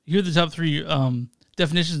here are the top three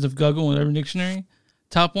definitions of guggle in Urban Dictionary.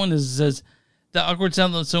 Top one says the awkward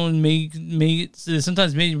sound that someone is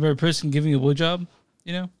sometimes made by a person giving a blowjob.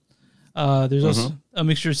 You know, there's also a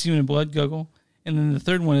mixture of semen and blood, guggle, and then the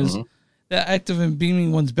third one is the act of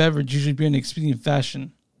beaming one's beverage, usually being an expedient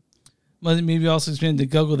fashion. Maybe also expand the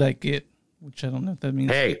guggle that get, which I don't know if that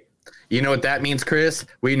means. Hey, you know what that means, Chris?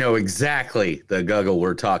 We know exactly the guggle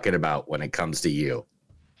we're talking about when it comes to you.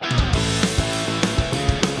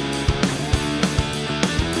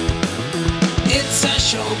 It's a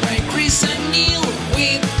show by Chris and Neil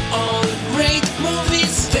with all great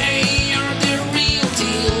movies. They are the real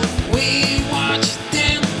deal. We watch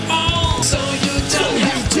them all, so you don't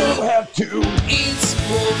have to. It's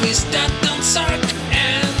movies that don't suck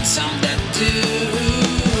and some that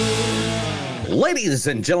do. Ladies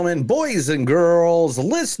and gentlemen, boys and girls,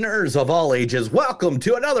 listeners of all ages, welcome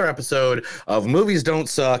to another episode of Movies Don't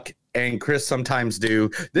Suck and Chris Sometimes Do.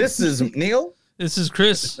 This is Neil. This is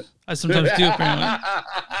Chris. I sometimes do, apparently.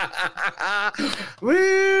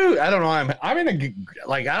 Woo! I don't know. I'm in a,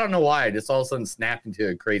 like, I don't know why. I just all of a sudden snapped into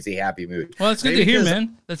a crazy happy mood. Well, that's good to hear,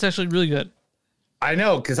 man. That's actually really good. I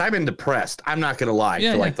know, because I've been depressed. I'm not going to lie.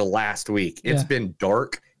 For like the last week. It's been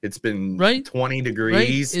dark. It's been 20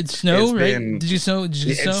 degrees. Right? It snowed, right? Did you snow? Did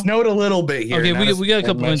you snow? It snowed a little bit here. Okay, we got a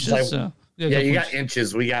couple inches. So you got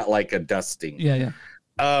inches. We got like a dusting. Yeah.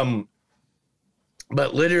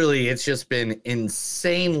 But literally, it's just been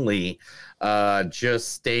insanely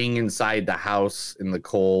just staying inside the house in the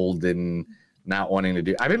cold and not wanting to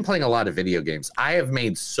do. I've been playing a lot of video games. I have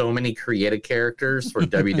made so many creative characters for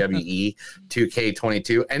WWE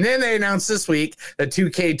 2K22. And then they announced this week that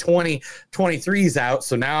 2K23 is out.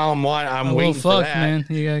 So now I'm waiting for that. Man.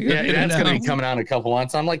 That's going to be coming out in a couple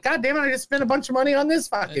months. I'm like, God damn it, I just spent a bunch of money on this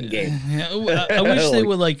fucking game. I wish they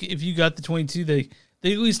would, like, if you got the 22, they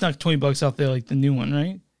at least knock $20 off there, like the new one,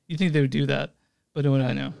 right? You think they would do that? But what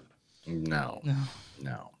I know, no.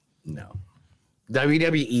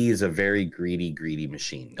 WWE is a very greedy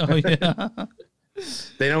machine. Oh yeah.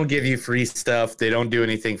 They don't give you free stuff. They don't do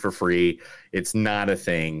anything for free. It's not a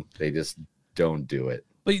thing. They just don't do it.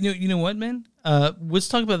 But you know what, man? Let's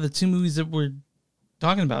talk about the two movies that we're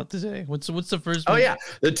talking about today. What's the first movie? Oh yeah,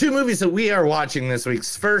 the two movies that we are watching this week.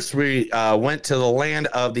 First, we went to the land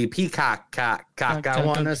of the peacock. I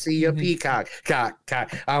want to see a peacock.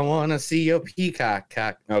 I want to see a peacock.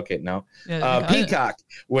 Okay, no. Peacock,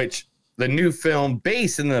 which the new film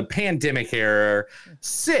based in the pandemic era,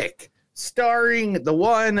 Sick, starring the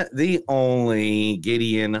one, the only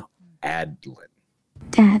Gideon Adlin.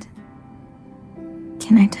 Dad,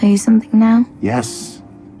 can I tell you something now? Yes,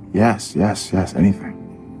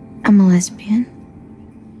 anything. I'm a lesbian.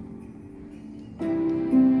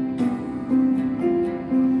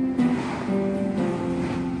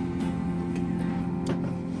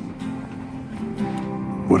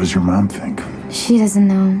 What does your mom think? She doesn't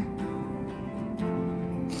know.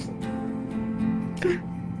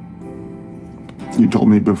 You told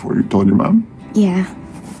me before you told your mom? Yeah.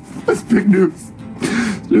 That's big news.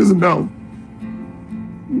 She doesn't know.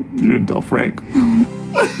 You didn't tell Frank.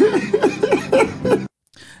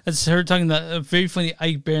 That's her talking about a very funny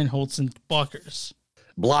Ike Barinholtz and Blockers.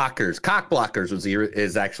 Cock Blockers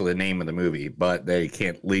is actually the name of the movie, but they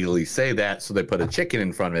can't legally say that, so they put a chicken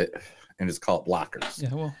in front of it and just call it Blockers.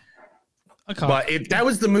 Yeah, well, but that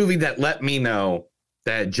was the movie that let me know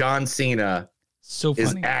that John Cena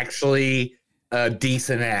is actually a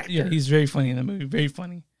decent actor. Yeah, he's very funny in the movie. Very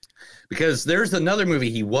funny. Because there's another movie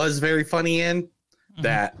he was very funny in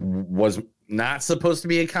that was not supposed to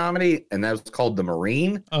be a comedy, and that was called The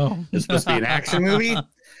Marine. Oh, it's supposed to be an action movie.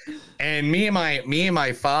 And me and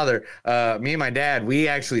my father, me and my dad, we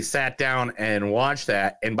actually sat down and watched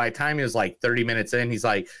that. And by the time he was like 30 minutes in, he's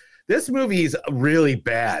like, "This movie's really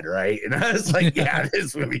bad, right?" And I was like, "Yeah,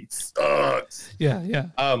 this movie sucks." Yeah.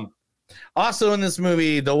 Also in this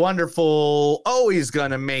movie, the wonderful, always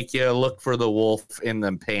gonna make you look for the wolf in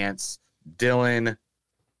them pants, Dylan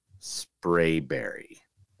Sprayberry.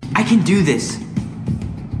 I can do this,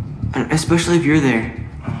 especially if you're there.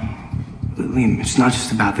 Liam, it's not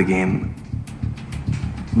just about the game.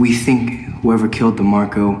 We think whoever killed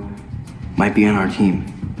DeMarco might be on our team.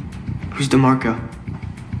 Who's DeMarco?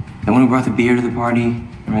 The one who brought the beer to the party?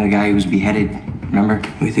 Remember the guy who was beheaded? Remember?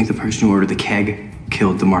 We think the person who ordered the keg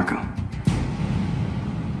killed DeMarco.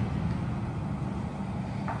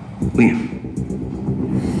 Liam.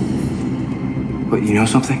 But you know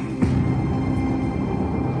something?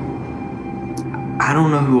 I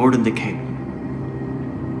don't know who ordered the cake,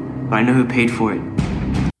 but I know who paid for it.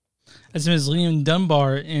 That's him as Liam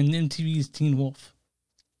Dunbar in MTV's Teen Wolf.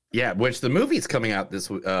 Yeah, which the movie's coming out this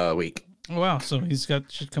week. Oh, wow. So he's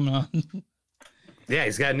got shit coming on. Yeah,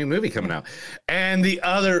 he's got a new movie coming out. And the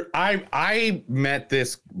other, I met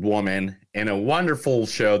this woman in a wonderful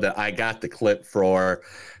show that I got the clip for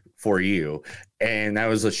you. And that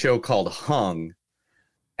was a show called Hung.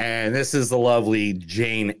 And this is the lovely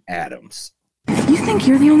Jane Addams. You think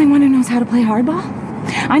you're the only one who knows how to play hardball?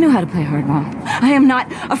 I know how to play hardball. I am not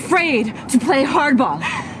afraid to play hardball.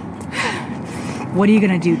 What are you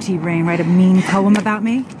gonna do, T-Rain? Write a mean poem about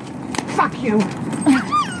me? Fuck you.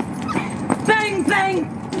 Bang, bang,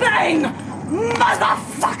 bang,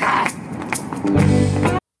 motherfucker!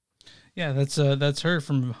 Yeah, that's her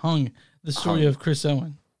from Hung, the story of Chris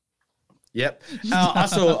Owen. Yep.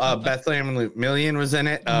 Also, Bethlehem Million was in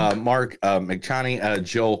it. Mark McChoney,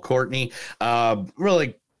 Joel Courtney.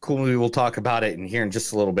 Really cool movie. We'll talk about it in here in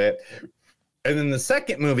just a little bit. And then the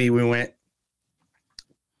second movie, we went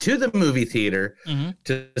to the movie theater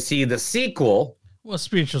to see the sequel. Well,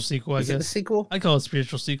 spiritual sequel, I guess. The sequel? I call it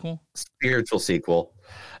spiritual sequel. Spiritual sequel.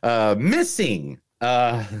 Missing.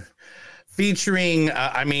 Featuring,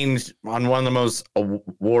 on one of the most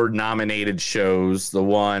award-nominated shows, the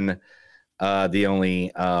one, the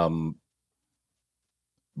only,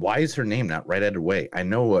 why is her name not right out of the way? I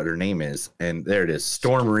know what her name is, and there it is,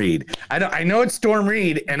 Storm Reed. I know it's Storm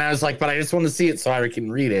Reed, and I was like, but I just want to see it so I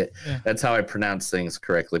can read it. Yeah. That's how I pronounce things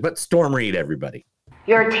correctly. But Storm Reed, everybody.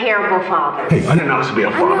 You're a terrible father. Hey, I didn't know to be a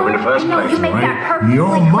father in the first place, you make that perfectly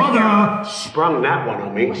Your clear. mother sprung that one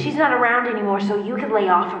on me. Well, she's not around anymore, so you can lay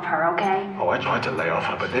off of her, okay? Oh, I tried to lay off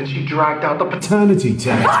her, but then she dragged out the paternity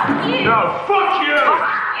test. Fuck you! No, fuck you!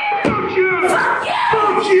 Fuck you! Fuck you!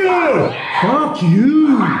 Fuck you! Fuck you! Fuck you! Fuck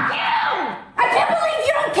you! I can't believe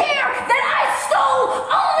you don't care that I stole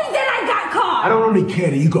only that I got caught! I don't only care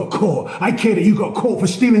that you got caught. I care that you got caught for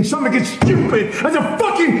stealing something as stupid as a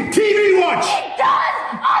fucking TV watch! It does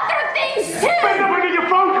other things too! Better when your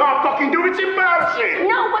phone can't fucking do it. It's embarrassing!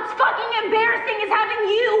 No, what's fucking embarrassing is having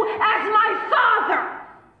you as my father!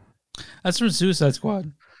 That's from Suicide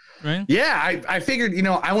Squad, right? Yeah, I figured,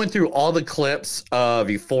 I went through all the clips of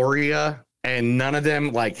Euphoria, and none of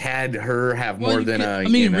them had her have more than a.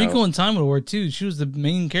 Wrinkle in Time would work too. She was the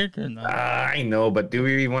main character in that. I know, but do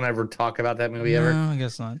we want to ever talk about that movie ever? No, I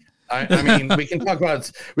guess not. I mean, we can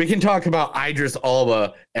talk about Idris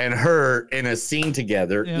Elba and her in a scene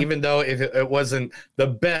together, even though if it wasn't the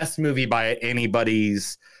best movie by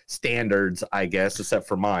anybody's standards, I guess, except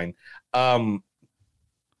for mine. Because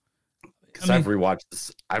I've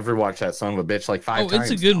rewatched that son of a bitch like 5 times.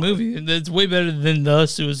 It's a good movie. It's way better than the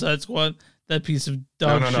Suicide Squad. That piece of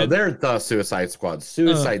dog shit. No. They're the Suicide Squad.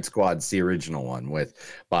 Suicide Squad's the original one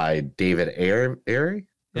by David Ayer.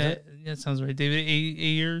 Yeah, sounds right. David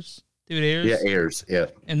Ayers. Yeah, Ayers. Yeah.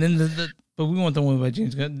 And then but we want the one by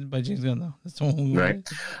James Gunn. Though. That's the one we want. Right.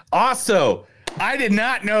 Also, I did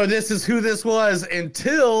not know this is who this was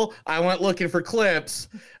until I went looking for clips.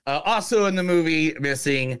 Also in the movie,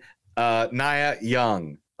 missing Nia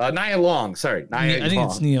Long. Sorry, Nia. I think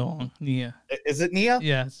it's Nia Long. Nia. Is it Nia?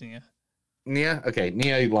 Yeah, it's Nia. Nia? Okay,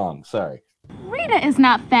 Nia Long. Sorry. Rita is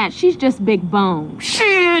not fat. She's just big bone.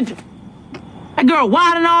 Shit! That girl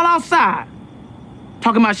wilding all outside.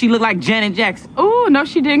 Talking about she looked like Janet Jackson. Oh, no,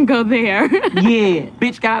 she didn't go there. Yeah,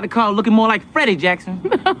 bitch got out of the car looking more like Freddie Jackson.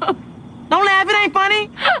 Don't laugh, it ain't funny.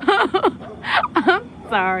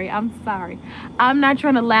 I'm sorry. I'm not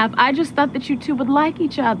trying to laugh. I just thought that you two would like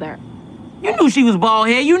each other. You knew she was bald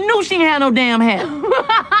head. You knew she ain't had no damn hair.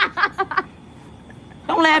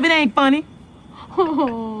 Don't laugh, it ain't funny.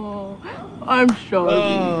 Oh, I'm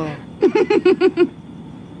sorry.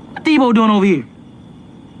 What Debo doing over here?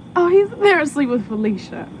 Oh, he's there asleep with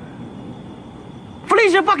Felicia.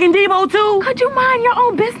 Felicia fucking Debo too? Could you mind your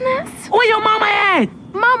own business? Where your mama at?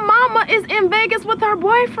 My mama is in Vegas with her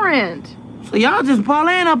boyfriend. So y'all just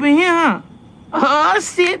parlaying up in here, huh? Oh,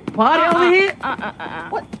 shit. Party over here?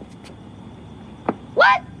 What?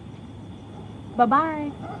 What?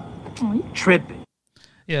 Bye-bye. Oh, you tripping.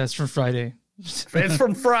 Yeah, it's from Friday. It's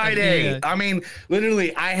from Friday. Yeah. I mean,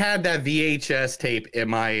 literally, I had that VHS tape in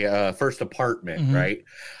my first apartment, right?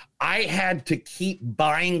 I had to keep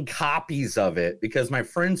buying copies of it because my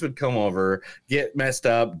friends would come over, get messed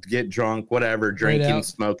up, get drunk, whatever, drinking,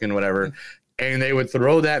 smoking, whatever. And they would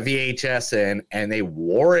throw that VHS in, and they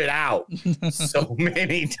wore it out so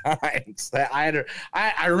many times that I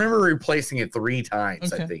remember replacing it 3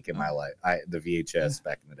 times. I think in my life, the VHS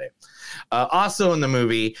back in the day. Also in the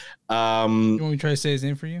movie, you want me to try to say his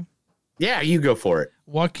name for you? Yeah, you go for it.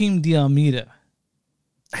 Joaquin de Almeida.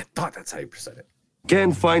 I thought that's how you said it.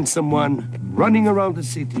 Can find someone running around the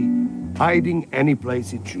city, hiding any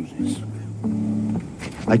place he chooses.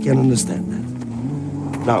 I can understand that.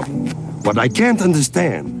 Now, what I can't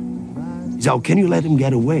understand is how can you let him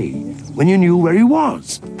get away when you knew where he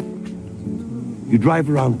was? You drive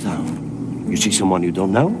around town. You see someone you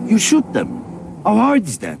don't know, you shoot them. How hard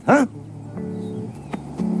is that, huh?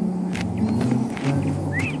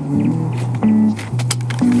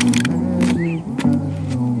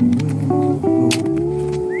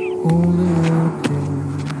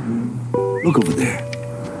 Look over there.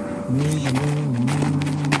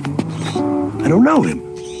 I don't know him.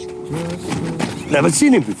 Never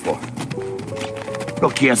seen him before.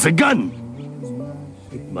 Look, he has a gun.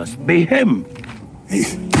 It must be him.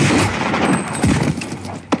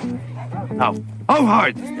 How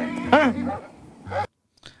hard is that, huh?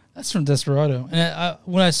 That's from Desperado. And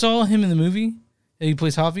when I saw him in the movie, that he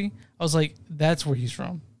plays Javi, I was like, that's where he's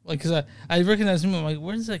from. Like, because I recognized him. I'm like,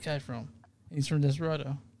 where's that guy from? And he's from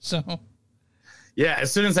Desperado. So... Yeah,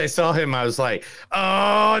 as soon as I saw him, I was like,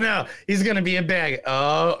 "Oh no, he's gonna be a bag."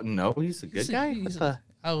 Oh no, he's a good guy.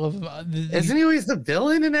 I love him. Isn't he always the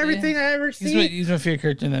villain in everything I ever see? He's my favorite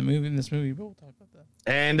character in this movie. But we'll talk about that.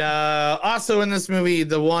 And also in this movie,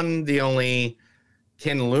 the one, the only,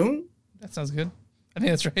 Ken Loon. That sounds good. I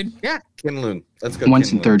think that's right. Yeah, Ken Loon. Let's go.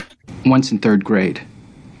 Once in third grade,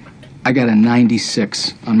 I got a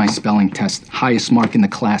 96 on my spelling test, highest mark in the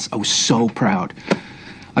class. I was so proud.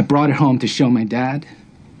 I brought it home to show my dad.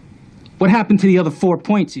 What happened to the other 4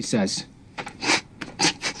 points, he says.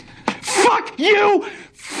 Fuck you!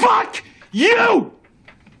 Fuck you!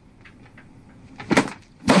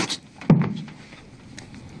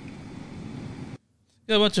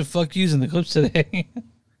 Got a bunch of fuck yous in the clips today.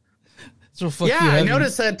 So fuck yeah, you I heavy.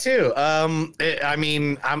 noticed that too. I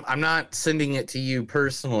mean, I'm not sending it to you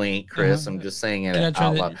personally, Chris. I'm just saying it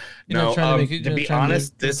out loud. No, to be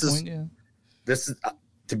honest, this is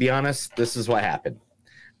to be honest, this is what happened.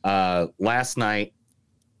 Last night,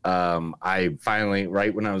 I finally,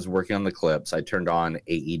 right when I was working on the clips, I turned on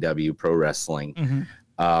AEW Pro Wrestling.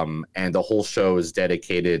 And the whole show is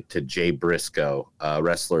dedicated to Jay Briscoe, a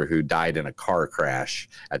wrestler who died in a car crash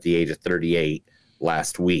at the age of 38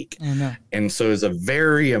 last week. Oh, no. And so it was a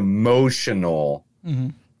very emotional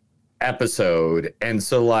episode. And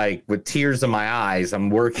so, like, with tears in my eyes, I'm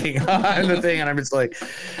working on the thing, and I'm just like,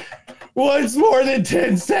 what's more than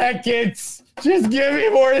 10 seconds? Just give me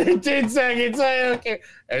more than 10 seconds. I don't care.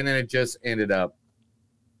 And then it just ended up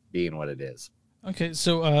being what it is. Okay,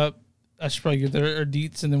 so I should probably give our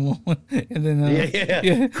deets, and then we'll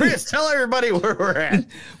yeah. Chris, tell everybody where we're at.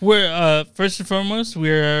 We're first and foremost,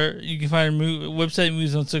 you can find our website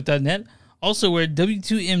moviesonsuck.net. Also, we're at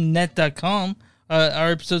w2mnet.com.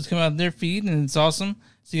 Our episodes come out in their feed, and it's awesome.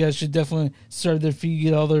 So you guys should definitely start their feed,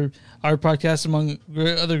 get all our podcasts among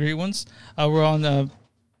other great ones. We're on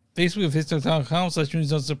Facebook at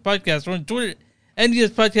facebook.com/moviesonsuck podcast. We're on Twitter, NDS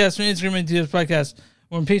Podcast. We're on Instagram, NDS Podcast.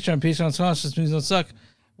 We're on Patreon, patreon.com/moviesonsuck.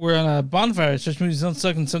 We're on a bonfire, Such Movies Don't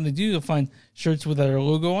Suck and Something to Do. You'll find shirts with our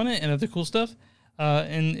logo on it and other cool stuff.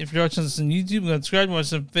 And if you're watching this on YouTube, subscribe.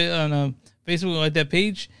 Watch on Facebook, like that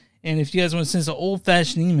page. And if you guys want to send us an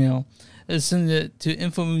old-fashioned email, send it to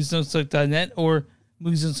info@moviesdon'tsuck.net or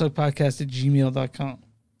moviesdon'tsuckpodcast@gmail.com.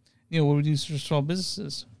 You know, what we do for small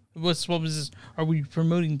businesses. What small business are we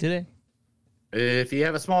promoting today? If you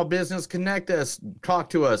have a small business, connect us. Talk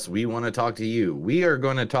to us. We want to talk to you. We are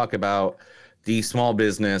going to talk about the small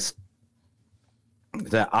business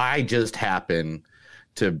that I just happened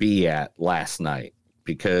to be at last night,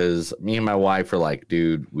 because me and my wife are like,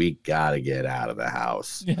 dude, we got to get out of the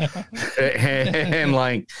house. Yeah. And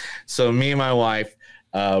like, so me and my wife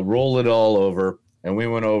rolled it all over, and we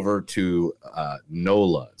went over to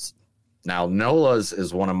Nola's. Now, Nola's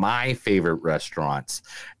is one of my favorite restaurants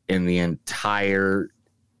in the entire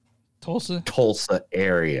Tulsa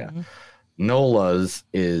area. Mm-hmm. Nola's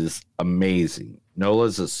is amazing.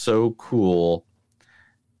 Nola's is so cool.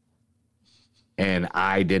 And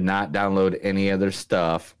I did not download any other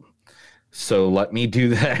stuff. So let me do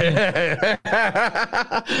that.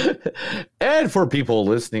 And for people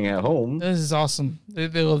listening at home. This is awesome. They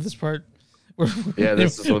love this part.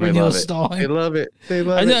 This is what they love it. They love it. They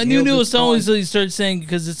love it. I knew Neil Stalling until he started saying,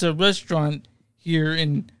 because it's a restaurant here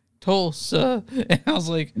in Tulsa, and I was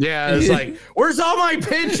like, yeah, it's like, where's all my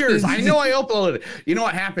pictures? I know I uploaded. You know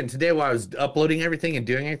what happened today while I was uploading everything and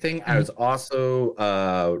doing everything? I was also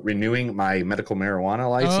renewing my medical marijuana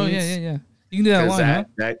license. Oh yeah. You can do that online,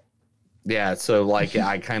 huh? Yeah, so like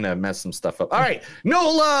I kind of messed some stuff up. All right,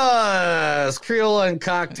 Nola's Creola and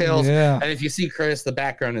cocktails. Yeah. And if you see Chris, the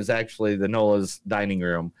background is actually the Nola's dining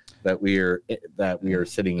room that we are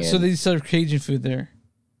sitting in. So they serve Cajun food there.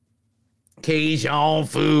 Cajun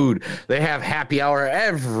food. They have happy hour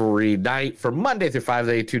every night from Monday through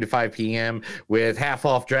Friday, 2 to 5 p.m. with half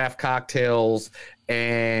off draft cocktails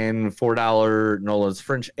and $4 Nola's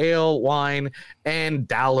French ale, wine, and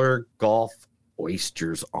 $1 golf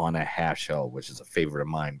oysters on a half shell, which is a favorite of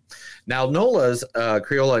mine. Now, Nola's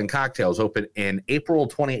Criolla and Cocktails opened in April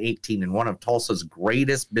 2018 in one of Tulsa's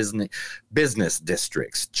greatest business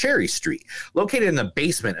districts, Cherry Street. Located in the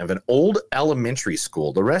basement of an old elementary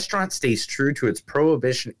school, the restaurant stays true to its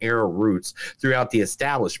Prohibition-era roots throughout the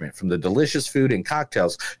establishment, from the delicious food and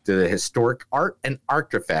cocktails to the historic art and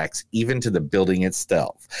artifacts, even to the building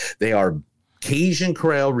itself. They are Cajun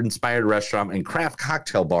Creole inspired restaurant and craft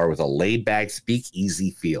cocktail bar with a laid back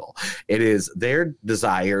speakeasy feel. It is their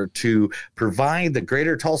desire to provide the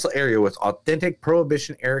greater Tulsa area with authentic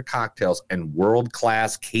Prohibition era cocktails and world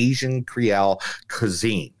class Cajun Creole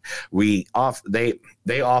cuisine.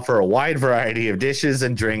 They offer a wide variety of dishes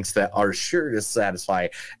and drinks that are sure to satisfy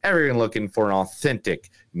everyone looking for an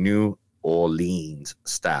authentic New Orleans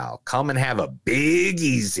style. Come and have a big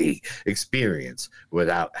easy experience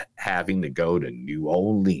without having to go to New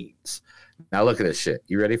Orleans. Now look at this shit.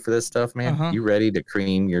 You ready for this stuff, man? You ready to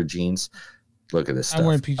cream your jeans? Look at this stuff. I'm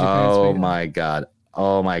wearing PJ pants, man. My god.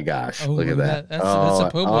 Oh my gosh. Oh, look at that. That's a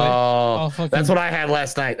po' boy. That's what I had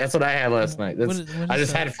last night. I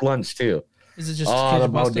just had it for lunch too. Is it just the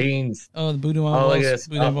Bodines? Oh, the Boudin Oh, look at this.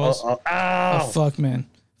 Oh, fuck, man.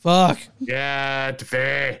 Fuck. Yeah,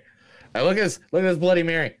 fair. Look at this Bloody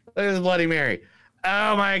Mary. Look at this Bloody Mary.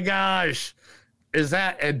 Oh my gosh. Is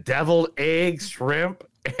that a deviled egg, shrimp,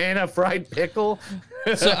 and a fried pickle?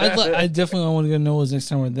 So I definitely want to go to Nola's next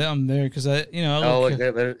time I'm there, because look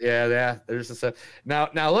there. Yeah. There's the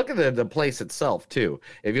now look at the place itself too.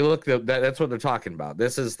 If you look, that's what they're talking about.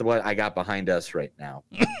 This is what I got behind us right now.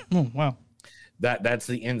 Oh, wow. That's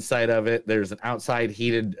the inside of it. There's an outside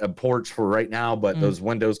heated porch for right now, but those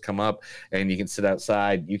windows come up and you can sit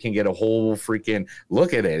outside. You can get a whole freaking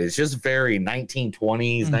look at it. It's just very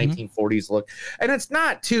 1920s, 1940s look, and it's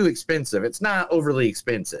not too expensive. It's not overly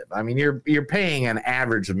expensive. I mean, you're paying an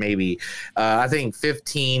average of maybe I think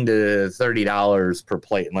 $15 to $30 per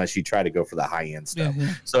plate, unless you try to go for the high end stuff.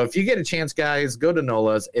 Yeah. So if you get a chance, guys, go to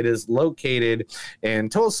Nola's. It is located in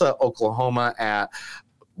Tulsa, Oklahoma at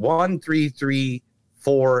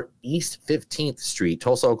 1334 East 15th Street,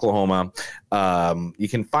 Tulsa, Oklahoma. You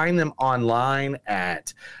can find them online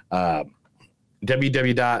at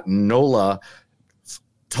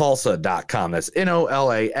www.nolatulsa.com. That's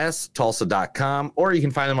NOLAS Tulsa.com, or you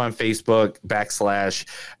can find them on Facebook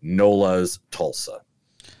 /Nola's Tulsa.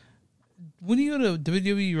 When do you go to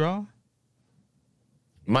WWE Raw?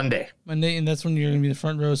 Monday, and that's when you're gonna be in the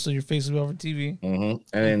front row, so your face will be over TV. And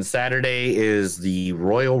then Saturday is the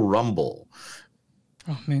Royal Rumble.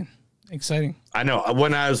 Oh man, exciting! I know.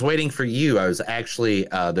 When I was waiting for you, I was actually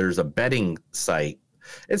there's a betting site.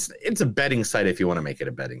 It's a betting site if you want to make it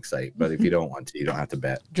a betting site, but if you don't want to, you don't have to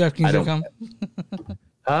bet. DraftKings.com.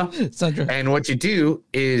 Huh? It's not Draft. And what you do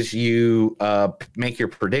is you make your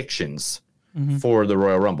predictions for the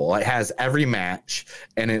Royal Rumble. It has every match,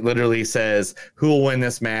 and it literally says who will win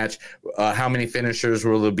this match, how many finishers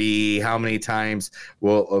will there be, how many times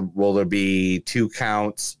will there be 2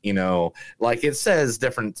 counts, like it says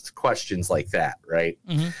different questions like that, right?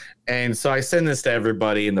 And so I send this to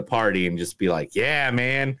everybody in the party and just be like, yeah,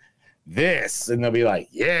 man, this, and they'll be like,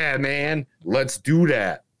 yeah, man, let's do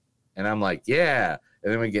that. And I'm like, yeah,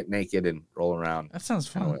 and then we get naked and roll around. That sounds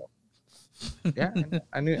fun. Yeah,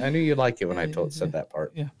 I knew you'd like it when I said that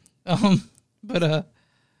part. Yeah. But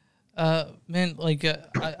man, like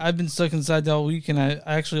I've been stuck inside all week, and I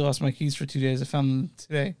actually lost my keys for 2 days. I found them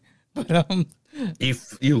today. But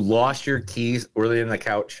you lost your keys? Were they in the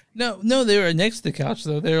couch? No, they were next to the couch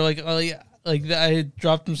though. They were like I had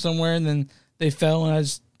dropped them somewhere, and then they fell, and I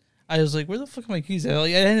was like, where the fuck are my keys at?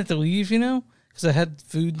 Like, I didn't have to leave, because I had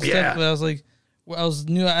food and stuff. But I was like, I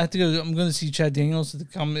have to go. I'm going to see Chad Daniels to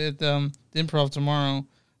come at the Improv tomorrow,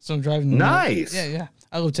 so I'm driving. Nice. Yeah.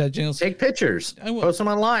 I love Chad Daniels. Take pictures. Post them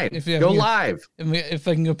online. Go live. If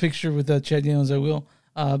I can go picture with Chad Daniels, I will.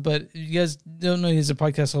 But you guys don't know he has a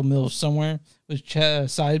podcast called Middle of Somewhere with Chad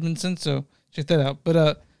Simonson, so check that out.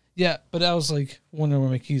 But but I was like wondering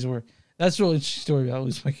where my keys were. That's a really interesting story about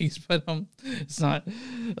losing my keys, but it's not.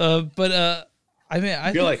 I mean,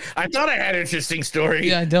 you're like, I thought I had an interesting story.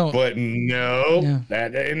 Yeah, I don't. But no,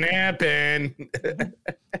 that didn't happen.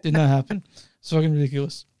 Did not happen. It's fucking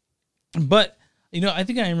ridiculous. But, I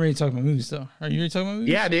think I am ready to talk about movies, though. Are you ready to talk about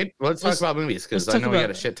movies? Yeah, dude. Let's talk about movies, because I know we got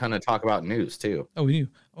a shit ton to talk about news, too. Oh, we do.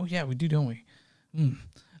 Oh, yeah, we do, don't we?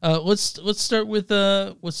 Let's start with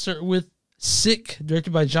Sick,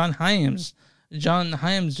 directed by John Hyams. John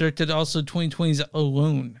Hyams directed also 2020's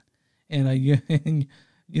Alone and and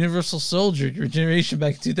Universal Soldier: Your Generation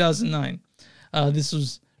back in 2009. This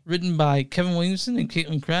was written by Kevin Williamson and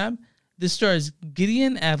Caitlin Crabb. This stars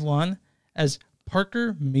Gideon Adlon as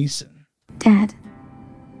Parker Mason. Dad,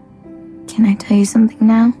 can I tell you something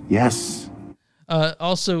now? Yes.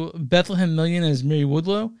 Also, Bethlehem Million as Mary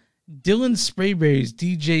Woodlow. Dylan Sprayberry's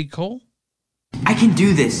DJ Cole. I can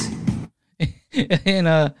do this.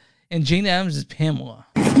 and Jane Addams is Pamela.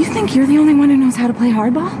 You think you're the only one who knows how to play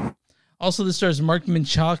hardball? Also, this stars Mark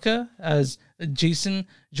Menchaca as Jason,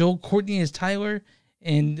 Joel Courtney as Tyler,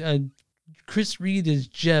 and Chris Reed as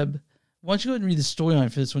Jeb. Why don't you go ahead and read the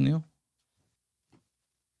storyline for this one, Neil?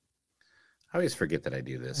 I always forget that I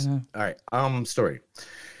do this. I know. All right. Story.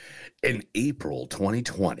 In April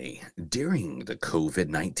 2020, during the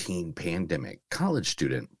COVID-19 pandemic, college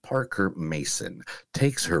student Parker Mason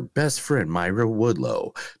takes her best friend Myra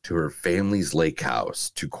Woodlow to her family's lake house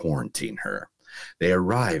to quarantine her. They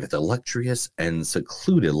arrive at the luxurious and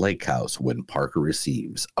secluded lake house when Parker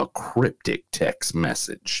receives a cryptic text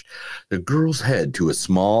message. The girls head to a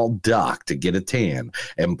small dock to get a tan,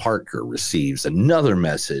 and Parker receives another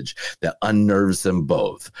message that unnerves them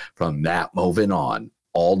both. From that moment on,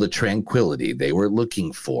 all the tranquility they were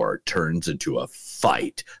looking for turns into a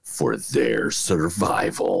fight for their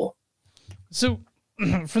survival. So,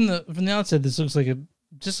 from the outset, this looks like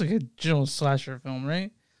just like a general slasher film,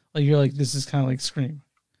 right? Like you're like, this is kind of like Scream,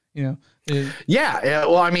 you know? Yeah.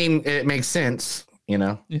 Well, I mean, it makes sense, you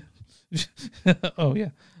know? Yeah. Oh, yeah.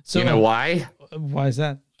 So, you know why? Why is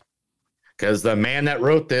that? Because the man that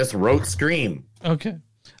wrote this wrote Scream. Okay.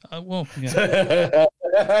 Well, yeah.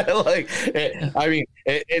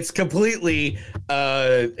 It's completely,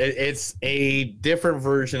 it's a different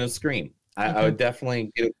version of Scream. I would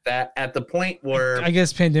definitely give that at the point where I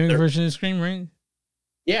guess pandemic version of Scream, right?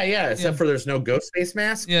 Yeah, except for there's no ghost face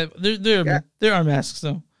mask. Yeah, there are masks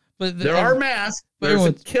though, but there are masks. There's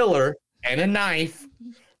a killer and a knife.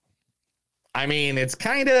 I mean, it's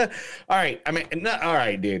kind of all right. I mean, all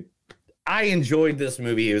right, dude. I enjoyed this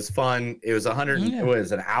movie. It was fun. It was It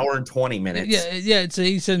was an hour and 20 minutes. Yeah. It's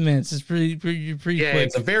 87 minutes. It's pretty yeah, quick.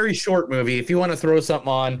 It's a very short movie. If you want to throw something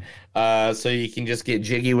on, so you can just get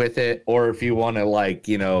jiggy with it, or if you want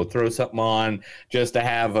to throw something on just to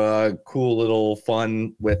have a cool little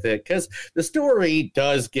fun with it, because the story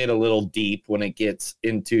does get a little deep when it gets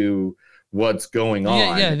into what's going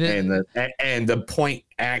on and the point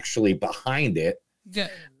actually behind it. Yeah.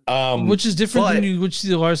 Which is different when you see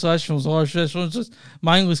the large slash films. The large slash films just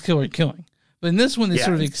mindless killer killing. But in this one, they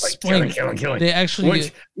sort of explain killing. They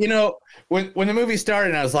actually when the movie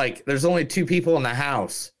started, I was like, "There's only 2 people in the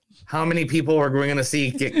house. How many people are we going to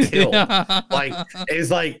see get killed?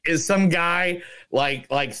 Is some guy from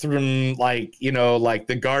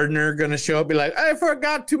the gardener going to show up, be like, I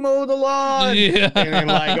forgot to mow the lawn, and then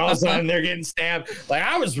all of a sudden they're getting stabbed.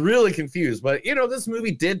 I was really confused, but this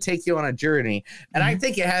movie did take you on a journey, and I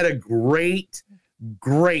think it had a great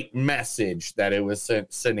message that it was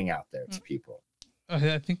sending out there to people.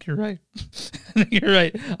 I think you're right. I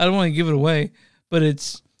don't want to give it away, but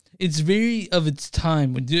it's very of its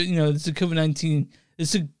time. It's a COVID-19.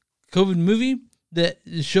 It's a COVID movie that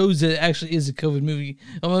shows that it actually is a COVID movie.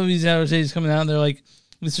 A lot of these nowadays coming out and they're like,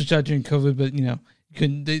 this was shot during COVID, but they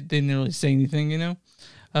didn't really say anything,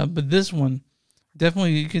 But this one,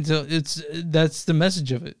 definitely you can tell that's the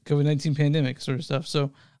message of it. COVID-19 pandemic sort of stuff.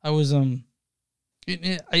 So I was I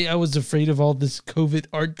was afraid of all this COVID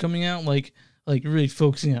art coming out, like really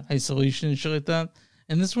focusing on isolation and shit like that.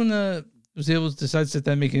 And this one was able to decide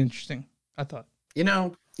that make it interesting, I thought. Yeah.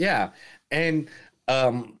 And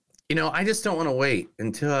I just don't want to wait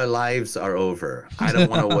until our lives are over. I don't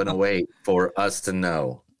want to wait for us to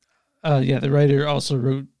know. The writer also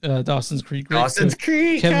wrote Dawson's Creek. Right? Dawson's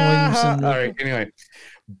Creek. Kevin Williamson. All right. Anyway,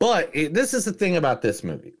 but this is the thing about this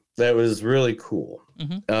movie that was really cool.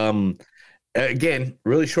 Mm-hmm. Again,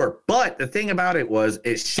 really short. But the thing about it was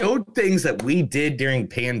it showed things that we did during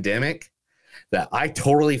pandemic that I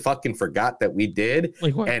totally fucking forgot that we did,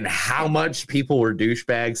 and how much people were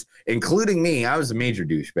douchebags, including me. I was a major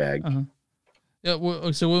douchebag. Uh-huh.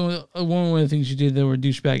 Yeah. So one of the things you did that were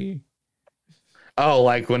douchebaggy. Oh,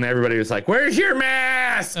 like when everybody was like, "Where's your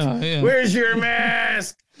mask? Where's your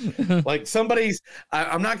mask?" Somebody's.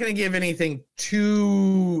 I'm not going to give anything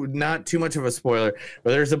not too much of a spoiler,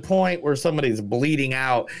 but there's a point where somebody's bleeding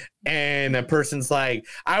out, and a person's like,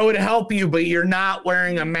 "I would help you, but you're not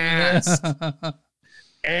wearing a mask."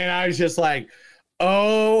 And I was just like,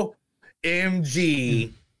 "OMG,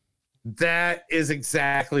 that is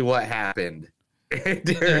exactly what happened."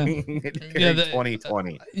 during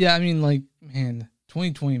 2020. Yeah, I mean,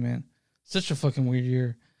 2020, man. such a fucking weird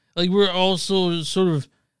year. Like we're also sort of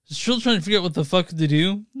still trying to figure out what the fuck to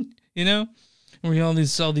do, you know? And we all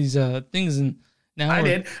these things, and now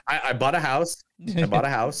I bought a house. I bought a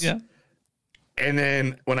house. Yeah. And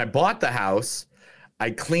then when I bought the house, I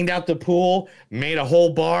cleaned out the pool, made a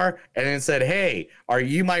whole bar, and then said, "Hey, are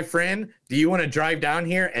you my friend? Do you want to drive down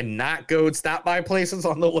here and not go stop by places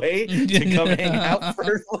on the way to come hang out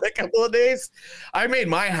for a couple of days?" I made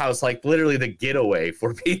my house like literally the getaway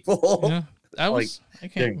for people. Yeah, that was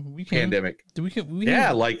pandemic.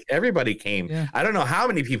 Like everybody came. Yeah. I don't know how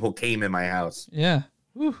many people came in my house. Yeah.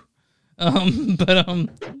 Whew.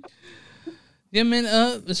 Yeah,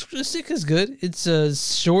 man. Sick is good.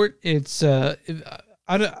 It's short. It's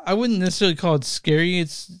I wouldn't necessarily call it scary.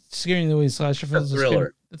 It's scary in the way slasher films. A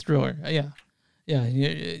thriller. A thriller. Yeah.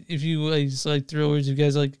 If you like thrillers, if you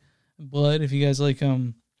guys like blood, if you guys like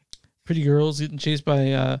pretty girls getting chased by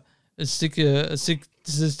a sick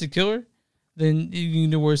sadistic killer, then you can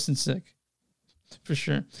do worse than Sick, for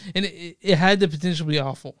sure. And it had the potential to be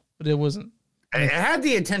awful, but it wasn't. It had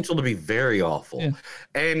the potential to be very awful,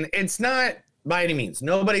 and it's not by any means.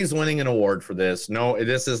 Nobody's winning an award for this. No,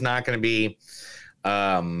 this is not going to be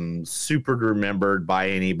super remembered by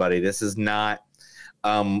anybody. This is not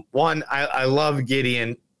one. I love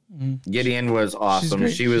Gideon. Gideon was awesome.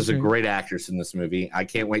 She was a great actress in this movie. I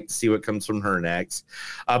can't wait to see what comes from her next.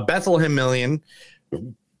 Bethlehem Million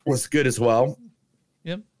was good as well.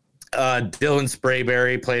 Yep. Dylan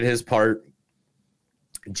Sprayberry played his part.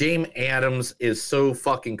 Jame Adams is so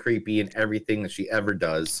fucking creepy in everything that she ever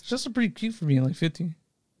does. She's also pretty cute for being like 50.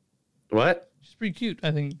 What? She's pretty cute,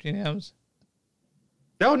 I think, Jane Adams.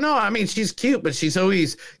 No, I mean, she's cute, but she's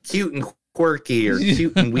always cute and quirky or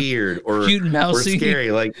cute and weird or cute and mousy. Or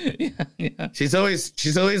scary. Like, yeah. She's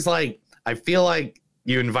always like, I feel like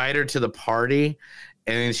you invite her to the party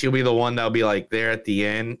and then she'll be the one that'll be like there at the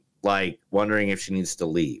end, like wondering if she needs to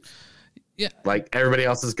leave. Yeah. Like everybody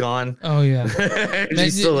else is gone. Oh, yeah.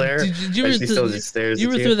 She's still there. Did you ever she still just stares you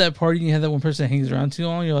at ever you. throw that party and you have that one person that hangs around too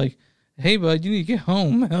long? You're like, hey, bud, you need to get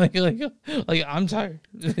home. like I'm tired.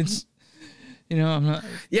 It's, I'm not.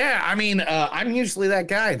 Yeah, I mean, I'm usually that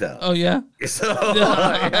guy though. Oh yeah. So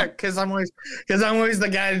because I'm always the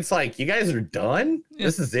guy that's like, you guys are done. Yeah.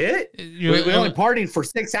 This is it. We only partied for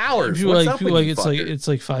 6 hours. What's up with you fuckers? It's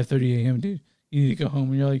like 5:30 a.m., dude. You need to go home,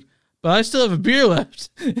 and you're like, but I still have a beer left.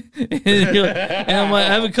 and you're like, and I'm like,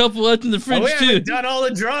 I have a couple left in the fridge we too. Haven't done all the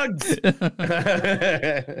drugs.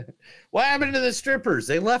 What happened to the strippers?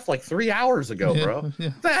 They left like 3 hours ago, bro. Yeah.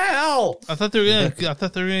 What the hell? I thought they were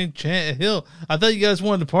gonna chant a hill. I thought you guys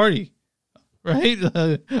wanted to party, right?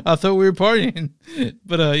 I thought we were partying,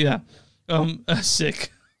 but yeah. Sick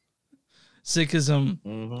is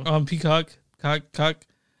on Peacock, cock.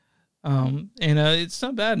 And it's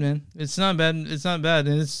not bad, man. It's not bad,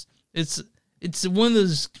 and it's one of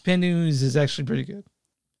those companion movies that's actually pretty good.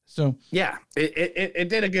 So yeah, it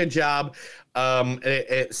did a good job.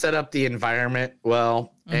 It set up the environment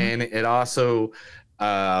well, and it also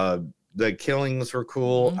the killings were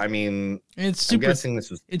cool. I mean, it's super. I'm guessing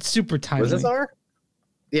it's super timely. Was this R?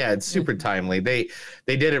 Yeah, it's super timely. They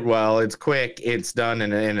did it well. It's quick. It's done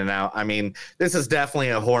in and out. I mean, this is definitely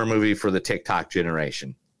a horror movie for the TikTok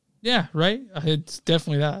generation. Yeah, right. It's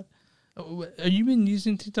definitely that. Have you been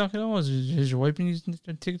using TikTok at all? Has your wife been using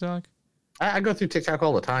TikTok? I go through TikTok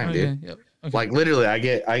all the time, dude. Yeah, okay. Like literally, I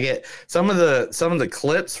get some of the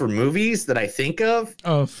clips for movies that I think of.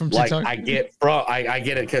 Oh, from TikTok. Like I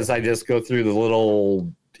get it because I just go through the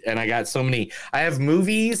little, and I got so many. I have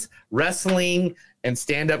movies, wrestling, and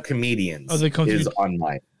stand-up comedians. Oh, they come is through on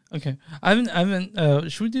mine. Okay, I haven't.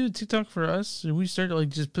 Should we do a TikTok for us? Should we start like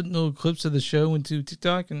just putting little clips of the show into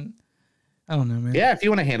TikTok? And I don't know, man. Yeah, if you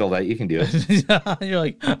want to handle that, you can do it. You're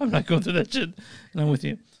like, I'm not going through that shit, and I'm with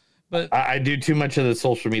you. But I do too much of the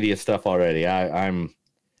social media stuff already. I'm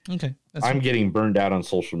okay. I'm getting burned out on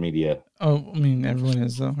social media. Oh, I mean, everyone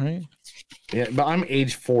is though, right? Yeah, but I'm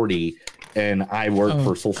age 40 and I work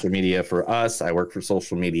for social media for us. I work for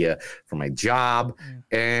social media for my job,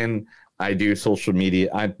 and I do social media.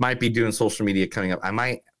 I might be doing social media coming up. I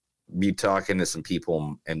might be talking to some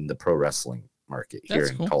people in the pro wrestling market here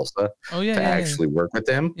in Tulsa. Oh yeah, to actually work with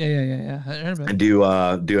them. Yeah. I heard about and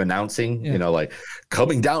do announcing. You know, like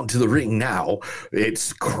coming down to the ring now.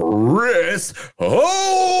 It's Chris Owen,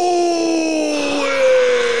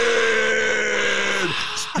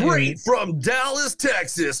 straight from Dallas,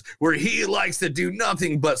 Texas, where he likes to do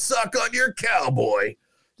nothing but suck on your cowboy.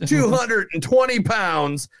 220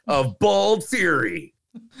 pounds of bald fury.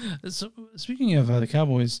 So speaking of the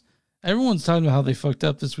Cowboys, everyone's talking about how they fucked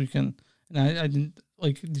up this weekend, and I didn't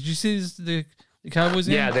like. Did you see the Cowboys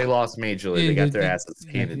game? Yeah, they lost majorly. They got their asses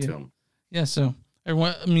handed to them. Yeah, so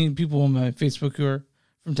everyone, I mean, people on my Facebook who are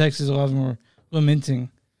from Texas, a lot of them were lamenting,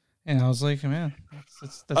 and I was like, man,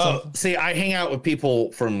 that's awful. See, I hang out with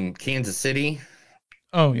people from Kansas City.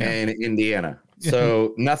 Oh yeah, and Indiana. Yeah.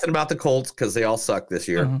 So nothing about the Colts because they all suck this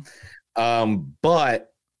year.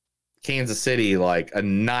 But Kansas City like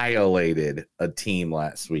annihilated a team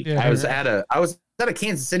last week. Yeah, I was at a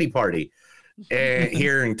Kansas City party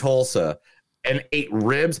here in Tulsa and ate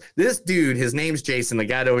ribs. This dude, his name's Jason, the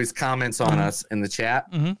guy that always comments on us in the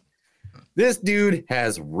chat. This dude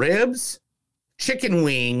has ribs, chicken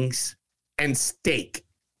wings, and steak,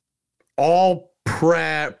 all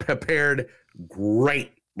prepared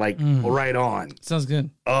great, like right on. Sounds good.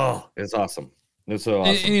 Oh, it's awesome. It's so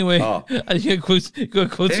awesome. Anyway, oh. I get quotes. Anyway,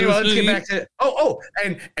 let's get back to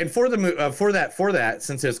and for that,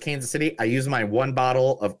 since it was Kansas City, I used my one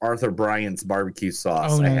bottle of Arthur Bryant's barbecue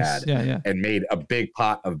sauce I had, and made a big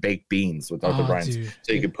pot of baked beans with Arthur Bryant's,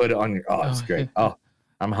 so you could put it on your. Oh, it's great. Oh,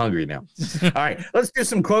 I'm hungry now. All right, let's do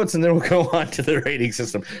some quotes and then we'll go on to the rating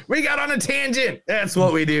system. We got on a tangent. That's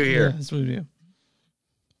what we do here. Yeah, that's what we do.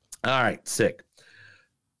 All right, sick.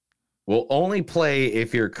 We'll only play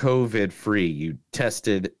if you're COVID free. You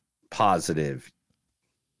tested positive.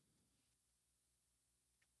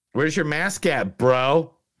 Where's your mask at,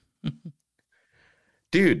 bro?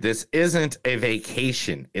 Dude, this isn't a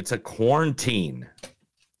vacation. It's a quarantine.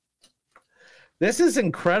 This is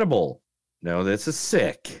incredible. No, this is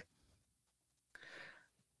sick.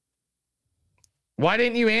 Why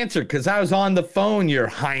didn't you answer? Because I was on the phone, Your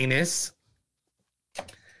Highness.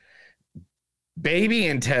 Baby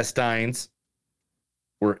intestines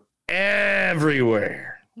were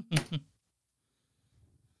everywhere.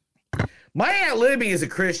 My Aunt Libby is a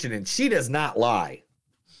Christian and she does not lie.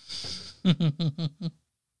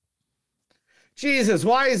 Jesus,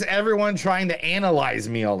 why is everyone trying to analyze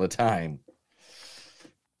me all the time?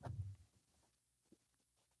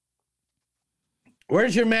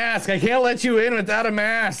 Where's your mask? I can't let you in without a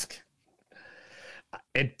mask.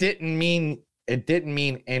 It didn't mean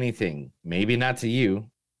anything. Maybe not to you.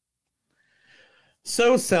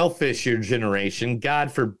 So selfish, your generation. God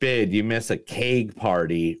forbid you miss a keg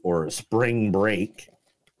party or a spring break.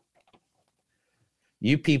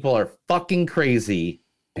 You people are fucking crazy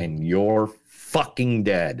and you're fucking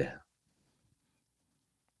dead.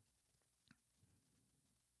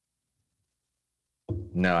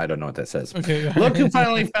 No, I don't know what that says. Okay. Look who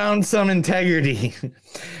finally found some integrity.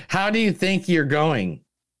 How do you think you're going?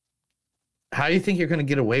 How do you think you're going to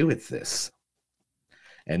get away with this?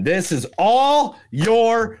 And this is all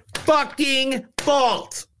your fucking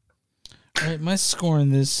fault. All right, my score on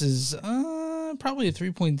this is probably a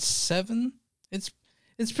 3.7. It's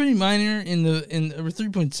pretty minor in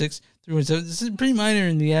 3.6, 3.7. This is pretty minor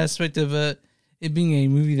in the aspect of it being a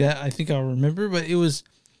movie that I think I'll remember, but it was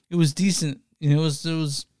decent. You know, it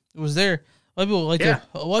was there. A lot of people like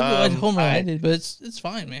Homer. I did, but it's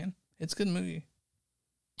fine, man. It's a good movie.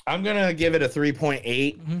 I'm gonna give it a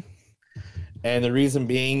 3.8, and the reason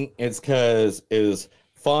being is because it was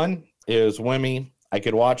fun. It was whimmy. I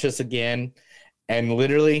could watch this again, and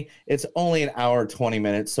literally, it's only an hour 20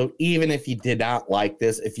 minutes. So even if you did not like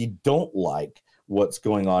this, if you don't like what's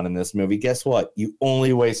going on in this movie, guess what? You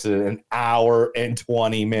only wasted an hour and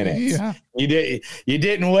 20 minutes. Yeah. You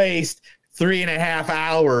didn't waste 3.5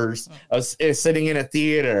 hours of sitting in a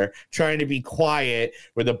theater trying to be quiet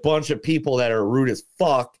with a bunch of people that are rude as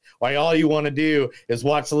fuck, while all you want to do is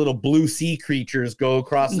watch the little blue sea creatures go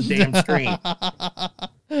across the damn screen.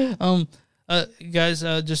 Guys,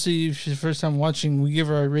 just so it's your first time watching, we give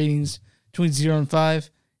our ratings between 0 and 5.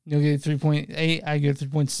 You'll get 3.8. I get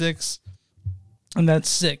 3.6, and that's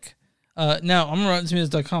Sick. Now I'm on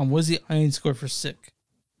RottenTomatoes.com. What is the IN score for Sick?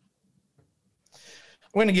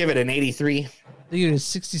 I'm going to give it an 83. They give it a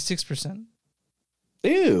 66%.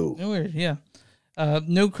 Ew. No weird, yeah.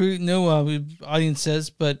 No audience says,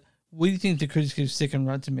 but what do you think the critics give Sick on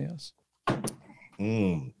Rotten Tomatoes?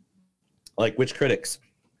 Like which critics?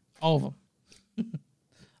 All of them.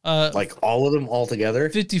 Like all of them all together?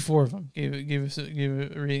 54 of them gave it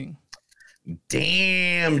a rating.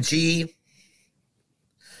 Damn, G.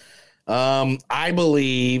 I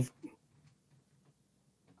believe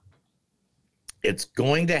it's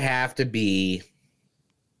going to have to be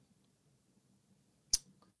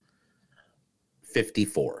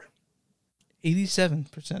 54.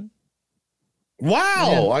 87%. Wow,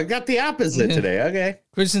 Yeah. I got the opposite today. Okay.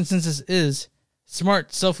 Critics' consensus is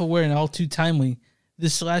smart, self-aware, and all too timely.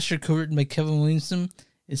 This slasher co-written by Kevin Williamson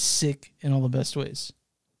is sick in all the best ways.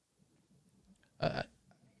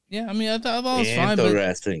 Yeah, I mean, I thought it was fine.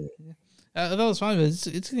 Interesting. I thought it was fine, but it's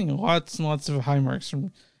getting lots and lots of high marks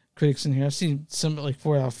from critics in here. I've seen some like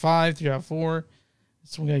 4 out of 5, 3 out of 4.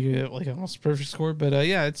 Some guy gave it like almost perfect score. But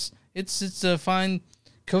yeah, it's a fine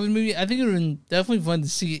COVID movie. I think it would have been definitely fun to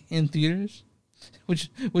see it in theaters,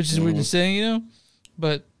 which is weird to say, you know.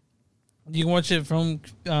 But you can watch it from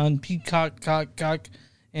on Peacock,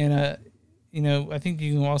 and you know, I think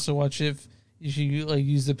you can also watch it if you like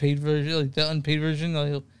use the paid version, like the unpaid version.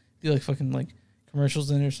 They'll be like fucking like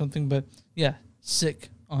commercials in it or something. But yeah, sick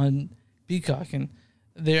on Peacock, and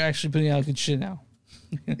they're actually putting out good shit now.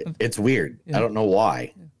 It's weird. Yeah. I don't know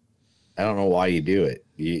why. I don't know why you do it.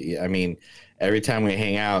 I mean, every time we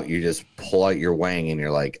hang out, you just pull out your wang and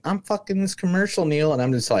you're like, I'm fucking this commercial, Neil. And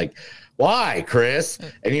I'm just like, why, Chris?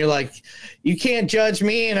 And you're like, you can't judge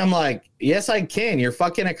me. And I'm like, yes, I can. You're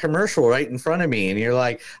fucking a commercial right in front of me. And you're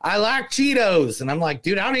like, I like Cheetos. And I'm like,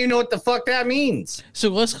 dude, I don't even know what the fuck that means. So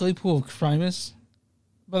Les Claypool of Primus,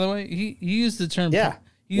 by the way, he used the term. Yeah.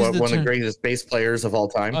 One of the greatest bass players of all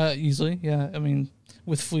time. Easily. Yeah. I mean,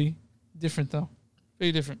 with Flea. Different, though.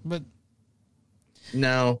 Very different. But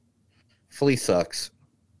no, Flea sucks.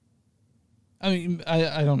 I mean,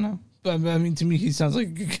 I don't know. But I mean, to me, he sounds like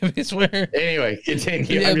a good bass player. Anyway,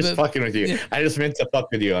 continue. I'm just fucking with you. Yeah. I just meant to fuck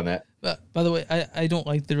with you on that. But, by the way, I don't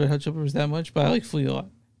like the Red Hot Chili Peppers that much, but I like Flea a lot.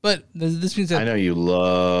 But this means that I know you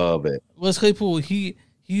love it. Les Claypool, he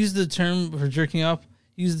used the term for jerking off.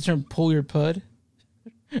 He used the term "pull your pud,"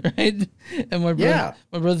 right? And my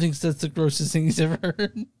brother thinks that's the grossest thing he's ever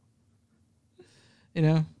heard. You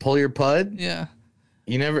know, pull your pud. Yeah.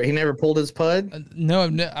 He never pulled his pud. No,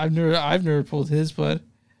 I've never pulled his pud.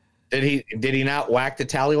 Did he not whack the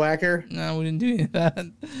tallywhacker? No, we didn't do any of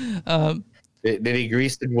that. Did he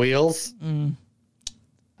grease the wheels?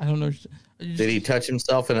 I don't know. Did he touch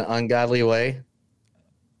himself in an ungodly way?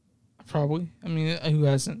 Probably. I mean, who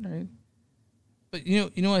hasn't, right? But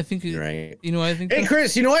you know, I think. Right. You know, I think. Hey,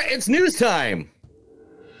 Chris. You know what? It's news time.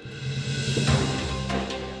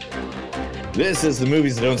 This is the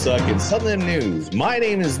Movies That Don't Suck in Southern News. My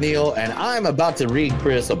name is Neil, and I'm about to read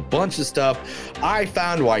Chris a bunch of stuff I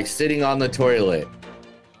found while sitting on the toilet.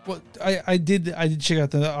 Well, I did check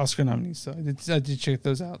out the Oscar nominees, so I did check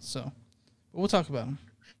those out. So, but we'll talk about them.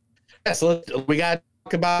 Yeah, so we got to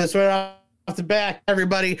talk about this right off the bat,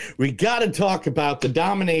 everybody. We got to talk about the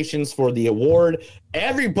nominations for the award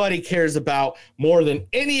everybody cares about more than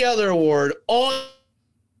any other award all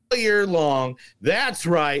year long. That's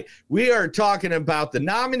right. We are talking about the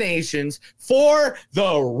nominations for the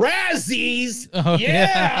Razzies. Oh,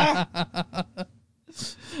 yeah. All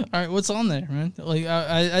right, what's on there, man? Like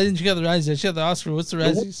I didn't check out the Razzies. I checked out the Oscar. What's the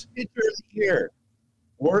Razzies?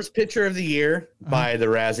 Worst Picture of the Year by the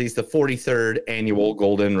Razzies, the 43rd annual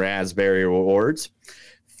Golden Raspberry Awards.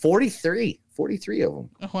 43 of them.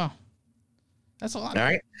 Oh, wow. That's a lot. All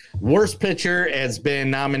right. Worst Picture has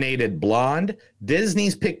been nominated Blonde,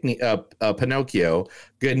 Disney's Pinocchio,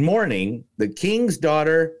 Good Morning, The King's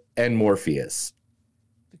Daughter, and Morpheus.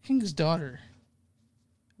 The King's Daughter.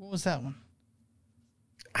 What was that one?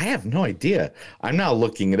 I have no idea. I'm now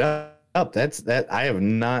looking it up. I have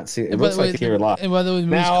not seen it. It looks like here a lot. And by the way, the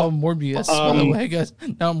movie's called Morbius. By the way, guys,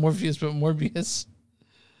 not Morpheus, but Morbius.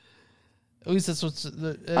 At least that's what's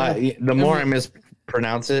the more I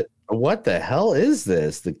mispronounce it. What the hell is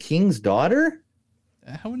this? The King's Daughter?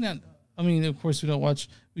 How would not? I mean, of course, we don't watch.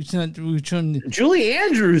 We've shown Julie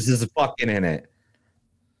Andrews is fucking in it.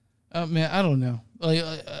 Man, I don't know. Like,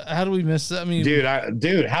 how do we miss that? I mean, dude,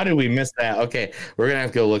 how did we miss that? Okay, we're gonna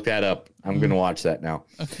have to go look that up. I'm gonna watch that now.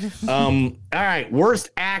 Okay. All right.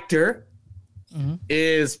 Worst actor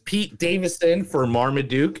is Pete Davidson for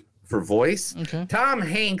Marmaduke for voice. Okay. Tom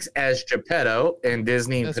Hanks as Geppetto in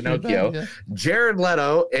Disney Pinocchio. Bad, yeah. Jared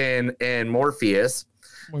Leto in Morpheus.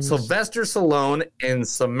 Sylvester Stallone in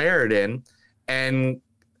Samaritan, and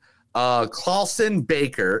Clausen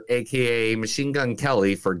Baker, aka Machine Gun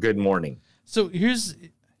Kelly, for Good Morning. So here's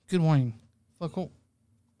Good Morning.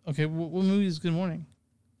 Okay, what movie is Good Morning?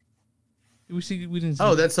 We didn't see.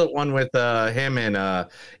 Oh, that's the one with him and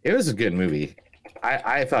it was a good movie.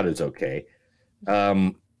 I thought it was okay.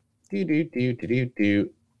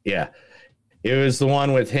 Yeah. It was the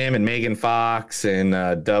one with him and Megan Fox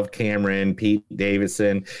and Dove Cameron, Pete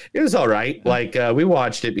Davidson. It was all right. Like we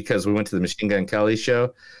watched it because we went to the Machine Gun Kelly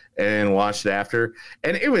show and watched it after.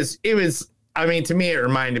 And it was. I mean, to me, it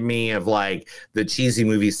reminded me of like the cheesy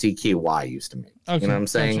movie CKY used to make. Okay, you know what I'm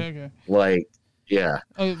saying? Gotcha, okay. Like, yeah.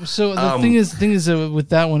 So the thing is with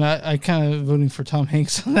that one, I kind of voting for Tom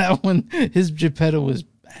Hanks on that one. His Geppetto was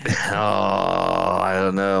bad. Oh, I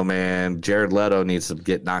don't know, man. Jared Leto needs to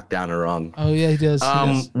get knocked down a rung. Oh yeah, he does.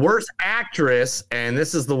 Worst actress, and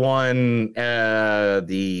this is the one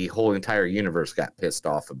the whole entire universe got pissed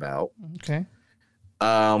off about. Okay.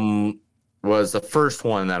 was the first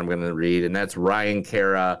one that I'm going to read, and that's Ryan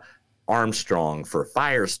Cara Armstrong for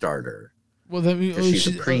Firestarter. Well, that means she's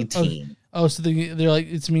a preteen. So they're like,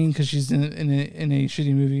 it's mean because she's in a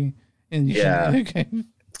shitty movie. And okay.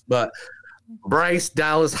 But Bryce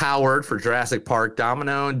Dallas Howard for Jurassic Park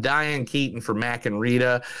Domino, and Diane Keaton for Mac and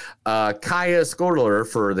Rita, Kaya Scodler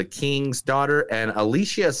for The King's Daughter, and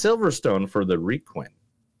Alicia Silverstone for The Requiem.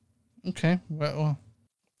 Okay. Well.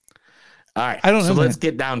 All right. I don't know. So let's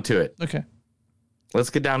get down to it. Okay. Let's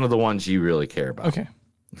get down to the ones you really care about. Okay.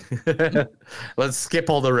 Let's skip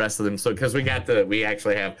all the rest of them. So because we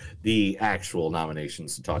actually have the actual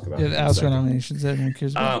nominations to talk about. Yeah, the Oscar nominations that everyone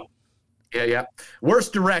cares about. Yeah.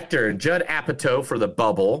 Worst director, Judd Apatow for The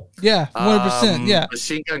Bubble. Yeah, 100%. Yeah.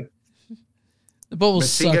 The Bubble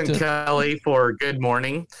Machine sucked. Gun Kelly for Good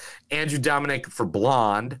Morning. Andrew Dominic for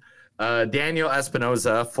Blonde. Daniel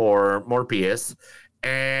Espinosa for Morbius.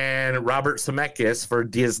 And Robert Zemeckis for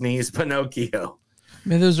Disney's Pinocchio.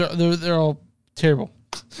 Man, they're all terrible.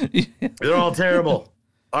 They're all terrible.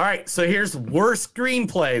 All right, so here's worst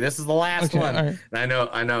screenplay. This is the last one. All right. And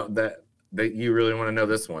I know that you really want to know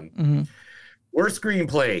this one. Mm-hmm. Worst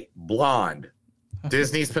screenplay: Blonde,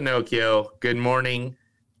 Disney's Pinocchio, Good Morning,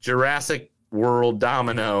 Jurassic World,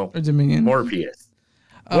 Domino, or Dominion, Morbius.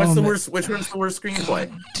 What's the worst? Which one's the worst screenplay?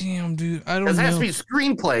 God damn, dude, I don't know. It has to be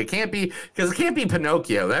screenplay. It can't be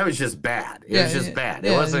Pinocchio. That was just bad. It was just bad.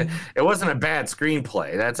 It wasn't a bad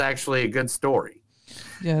screenplay. That's actually a good story.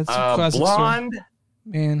 Yeah, it's a classic Blonde, story.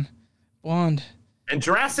 Man, Blonde. And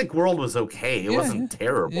Jurassic World was okay. It wasn't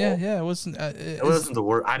terrible. Yeah, it wasn't. It wasn't the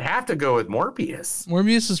worst. I'd have to go with Morbius.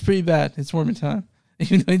 Morbius was pretty bad. It's Morbid time.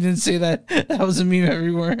 Even though he didn't say that, that was a meme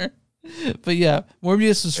everywhere. But yeah,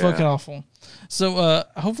 Morbius was fucking awful. So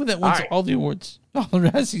hopefully that wins all the awards, all the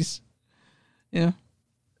Razzies. Yeah.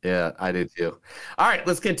 Yeah, I did too. All right,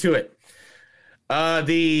 let's get to it.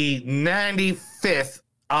 The 95th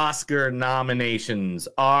Oscar nominations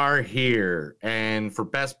are here, and for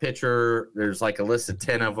Best Picture, there's like a list of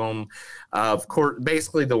 10 of them. Of course,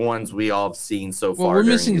 basically the ones we all have seen so far. We're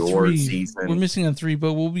missing during the award 3. season. We're missing on 3,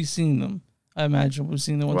 but we'll be seeing them. I imagine we'll be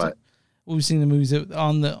seeing the ones. We'll be seeing the movies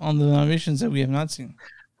on the nominations that we have not seen.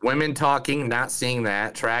 Women Talking, not seeing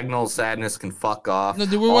that. Tragnall Sadness can fuck off. No,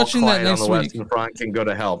 dude, we're watching that next on the week. Western Front can go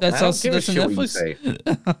to hell. That's I don't also give a that's on shit what you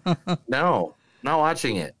Netflix. say. No, not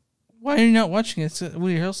watching it. Why are you not watching it? It's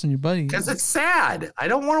Woody Harrelson, your buddy. Because it's sad. I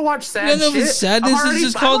don't want to watch sad You don't know shit. if it's sadness. It's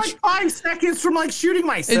just called. I'm like 5 seconds from like shooting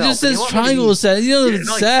myself. It just says Triangle is sad. You know if it's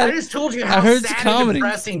like, sad. I just told you how I heard sad it's comedy. and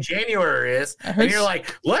depressing January is, and you're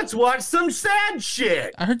like, let's watch some sad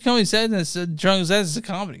shit. I heard Comedy Sadness. Triangle Sadness is a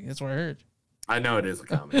comedy. That's what I heard. I know it is a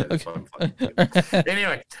comedy.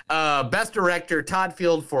 Anyway, Best Director Todd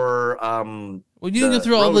Field for. Well, you didn't go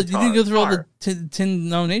through all the. You didn't go through all the 10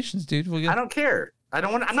 nominations, dude. I don't care. I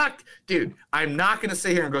don't want. I'm not, dude. I'm not going to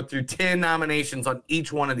sit here and go through 10 nominations on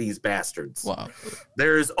each one of these bastards. Wow.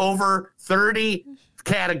 There's over 30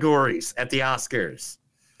 categories at the Oscars.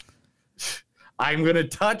 I'm going to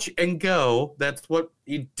touch and go. That's what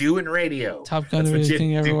you do in radio. Top Gun,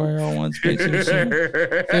 Everything, Everywhere, All Once,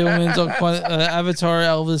 Fablemans, Avatar,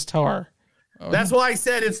 Elvis, Tar. That's why I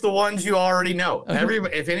said it's the ones you already know.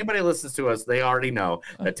 If anybody listens to us, they already know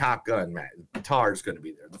that Top Gun, Tar is going to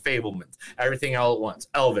be there. The Fablemans, Everything All at Once,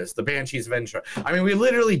 Elvis, The Banshees of Inisherin. I mean, we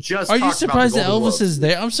literally just. Are you surprised that Golden Elvis Globes. is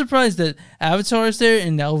there? I'm surprised that Avatar is there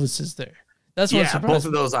and Elvis is there. That's what I'm surprised. Both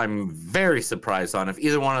of those I'm very surprised on. If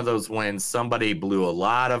either one of those wins, somebody blew a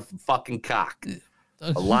lot of fucking cock.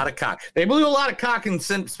 A lot of cock. They blew a lot of cock and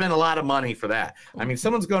spent a lot of money for that. I mean,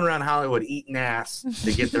 someone's going around Hollywood eating ass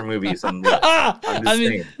to get their movies on. Both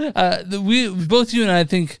you and I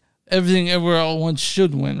think Everything Everywhere All at Once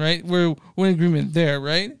should win, right? We're in agreement there,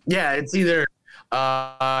 right? Yeah, it's either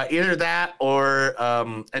that or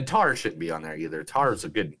and Tar shouldn't be on there either. Tar is a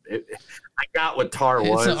good. I got what Tar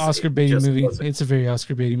was. It's an Oscar baiting movie. It's a very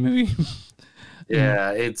Oscar baiting movie. Yeah,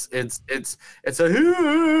 it's a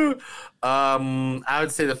who. I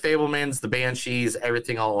would say the Fablemans, the Banshees,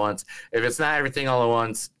 Everything All at Once. If it's not Everything All at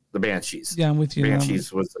Once, the Banshees. Yeah, I'm with you.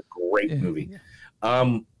 Banshees was a great movie.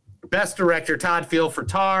 Yeah. Best Director Todd Field for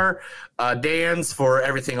Tar, Dan's for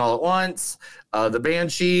Everything All at Once, The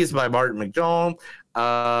Banshees by Martin McDonagh,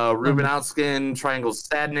 Ruben Outskin, Triangle of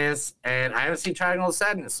Sadness, and I haven't seen Triangle of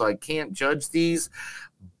Sadness, so I can't judge these,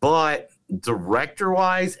 but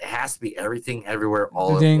director-wise, it has to be Everything Everywhere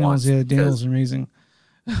All at Once. Yeah, Daniel's amazing.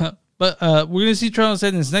 But we're going to see Triangle of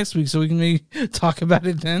Sadness next week, so we can maybe talk about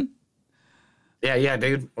it then. Yeah,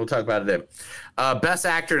 dude. We'll talk about it then. Best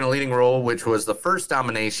Actor in a Leading Role, which was the first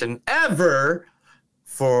nomination ever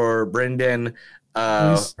for Brendan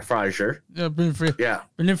Fraser. Yeah, Brendan Fraser. Yeah.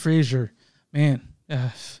 Brendan Fraser. Man,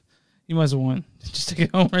 You might as well win. Just take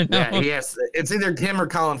it home right now. Yeah, yes. It's either him or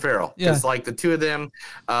Colin Farrell. Yeah. Because like the two of them,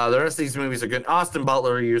 the rest of these movies are good. Austin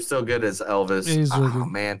Butler, you're still good as Elvis. Yeah, he's really good.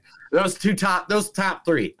 Man, those top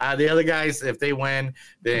three. The other guys, if they win,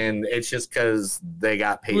 then it's just because they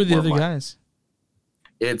got paid. Who are the more other money. guys?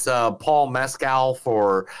 It's Paul Mescal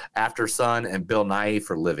for After Sun and Bill Nighy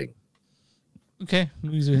for Living. Okay,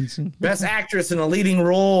 movies are insane. Best actress in a leading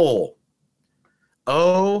role.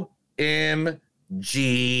 OMG,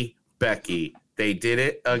 Becky. They did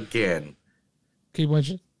it again. Kate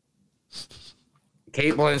Blanchett.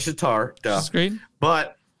 Kate Blanchett, duh. That's great.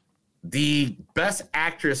 But the best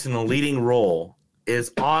actress in a leading role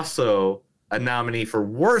is also a nominee for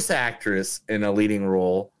worst actress in a leading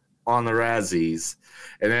role on the Razzies,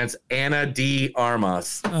 and that's Ana de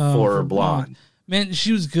Armas for Blonde. Man,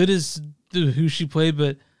 she was good as who she played,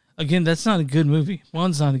 but again, that's not a good movie.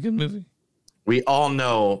 Blonde's not a good movie. We all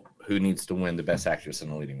know who needs to win the best actress in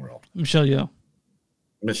a leading role. Michelle Yeoh.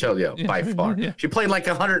 Michelle Yeoh, by far. Yeah. She played like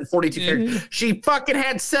 142 characters. Yeah. She fucking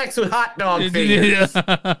had sex with hot dog fingers.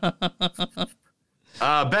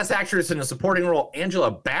 Best actress in a supporting role,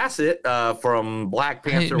 Angela Bassett from Black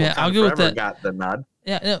Panther. man, I'll go with that. Got the nod.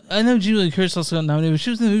 Yeah, I know Jamie Lee Curtis also got nominated, but she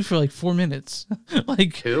was in the movie for like 4 minutes.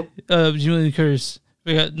 Like who? Jamie Lee Curtis.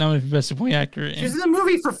 We got nominated for best supporting actor. She was in the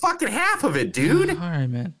movie for fucking half of it, dude. All right,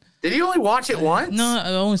 man. Did you only watch it once? No,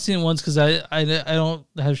 I've only seen it once because I don't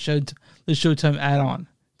have the Showtime add-on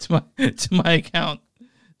to my account.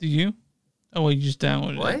 Do you? Oh wait, you just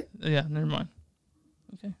downloaded it. Yeah, never mind.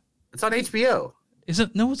 Okay. It's on HBO. Is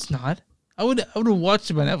it? No, it's not. I would have watched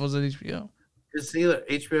it by now if it was on HBO. It's either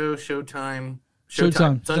HBO, Showtime.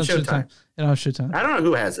 Showtime. It's on Showtime. And on Showtime. I don't know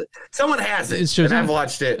who has it. Someone has it. It's Showtime. And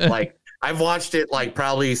I've watched it like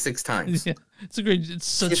probably 6 times. Yeah, it's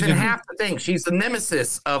such She's a in good half the thing. She's the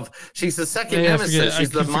nemesis she's the second Yeah, I nemesis. forget. I She's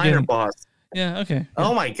the keep minor forgetting. boss. Yeah, okay.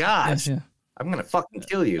 Oh my gosh. Yeah. I'm gonna fucking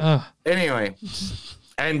kill you. Ugh. Anyway.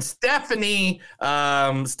 And Stephanie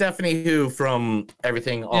who from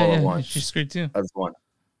Everything All at Once. She's great too. That's one.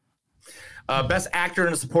 Best actor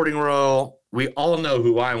in a supporting role. We all know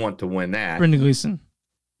who I want to win that. Brendan Gleeson.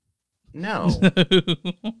 No.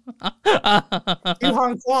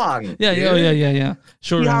 Hong Kwang. Yeah.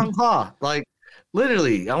 Short round. Like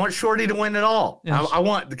literally, I want Shorty to win it all. Yeah. I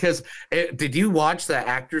want because did you watch the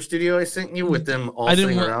actor studio I sent you with them all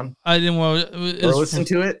sitting around? I didn't want Or listen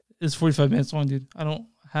to it. It's 45 minutes long, dude. I don't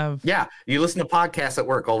have. Yeah, you listen to podcasts at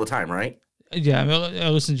work all the time, right? Yeah, I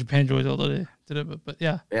listen to Japan Droids all day. But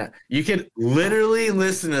yeah. Yeah, you could literally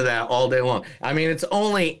listen to that all day long. I mean, it's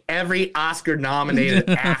only every Oscar-nominated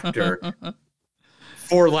actor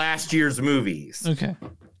for last year's movies. Okay.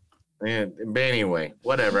 But anyway,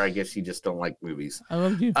 whatever. I guess you just don't like movies. I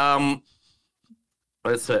love you.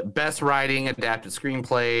 It's best writing, adapted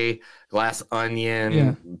screenplay, Glass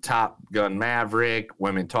Onion, Top Gun Maverick,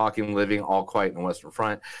 Women Talking, Living, All Quiet on the Western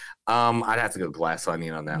Front. I'd have to go Glass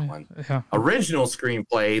Onion on that one. Yeah. Original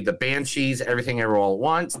screenplay, The Banshees, Everything Everywhere All at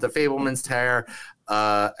Once, The Fableman's Tale,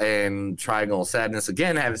 and Triangle of Sadness.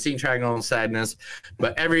 Again, I haven't seen Triangle of Sadness,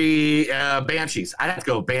 but every Banshees. I'd have to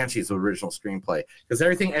go Banshees original screenplay because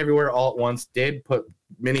Everything Everywhere All at Once did put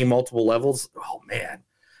many multiple levels. Oh man,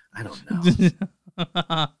 I don't know.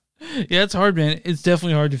 Yeah, it's hard, man. It's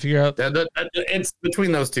definitely hard to figure out. It's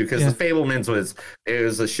between those two because The Fablemans was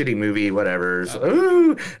a shitty movie, whatever. So,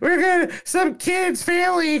 ooh, some kid's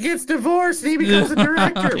family gets divorced and he becomes a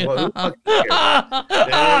director. Well, who fucking cares?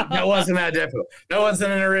 That wasn't that difficult. That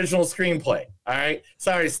wasn't an original screenplay. All right,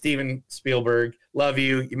 sorry, Steven Spielberg. Love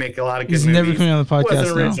you. You make a lot of good He's movies. never coming on the podcast. It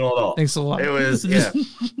wasn't original at all. Thanks a lot. It was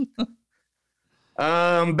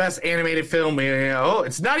best animated film.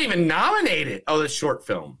 It's not even nominated. Oh, the short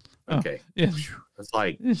film. Okay. Yeah. It's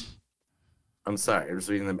like, I'm sorry. I'm just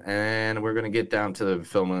reading them. And we're going to get down to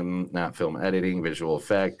the not film editing, visual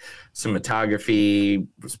effect, cinematography.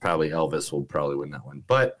 It's probably Elvis will probably win that one.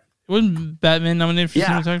 But wasn't Batman nominated for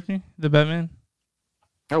cinematography? The Batman?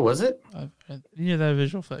 Oh, was it? Yeah, that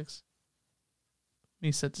visual effects.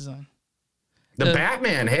 Me set design. The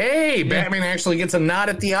Batman. Hey, Batman actually gets a nod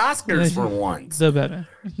at the Oscars for once. The Batman.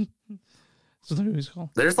 That's what the movie's called.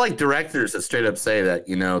 There's like directors that straight up say that,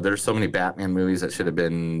 there's so many Batman movies that should have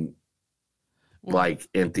been like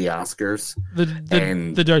in the Oscars. The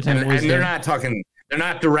Dark Knight. And they're not talking, they're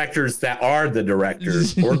not directors that are the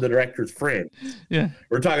directors or the director's friend. Yeah.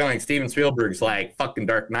 We're talking like Steven Spielberg's like fucking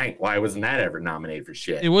Dark Knight. Why wasn't that ever nominated for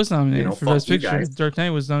shit? It was nominated for Best Picture. Guys. Dark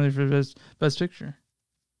Knight was nominated for Best Picture.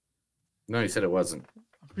 No, you said it wasn't.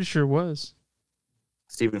 I'm pretty sure it was.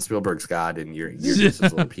 Steven Spielberg's God, and you're just a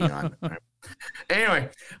little peon. Anyway,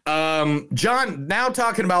 John, now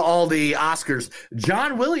talking about all the Oscars,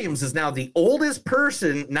 John Williams is now the oldest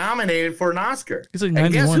person nominated for an Oscar. He's like 91,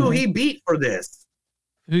 and guess who right? he beat for this?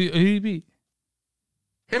 Who he beat?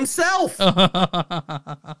 Himself.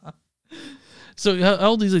 So how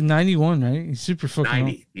old? He's like 91, right? He's super fucking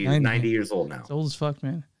 90. old. He's 90 years old now. He's old as fuck,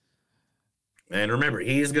 man. And remember,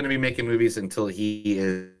 he's going to be making movies until he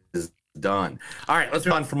is done. All right, let's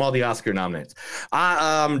move on from all the Oscar nominations.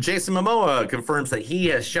 Jason Momoa confirms that he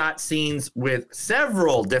has shot scenes with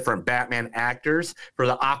several different Batman actors for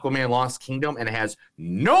the Aquaman Lost Kingdom and has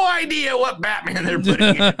no idea what Batman they're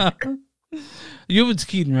putting in. You hope it's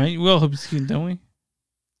Keaton, right? We all hope it's Keaton, don't we?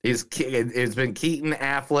 It's been Keaton,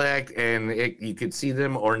 Affleck, and you could see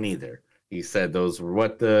them or neither. He said those were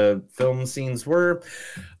what the film scenes were.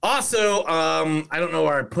 Also, I don't know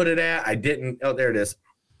where I put it at. I didn't. Oh, there it is.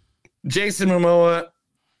 Jason Momoa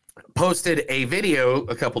posted a video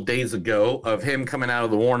a couple days ago of him coming out of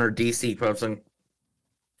the Warner DC person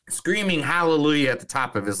screaming hallelujah at the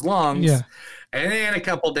top of his lungs. Yeah. And then a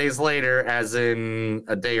couple days later, as in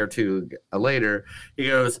a day or two later, he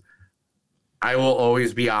goes, I will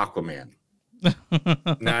always be Aquaman.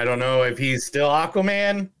 Now, I don't know if he's still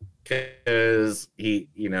Aquaman because he,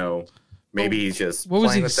 maybe he's just. What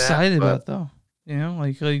was he playing with that, excited but about, though?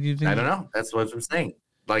 Like you think? I don't know. That's what I'm saying.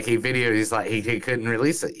 Like he's like he couldn't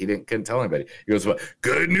release it. He couldn't tell anybody. He goes, "What?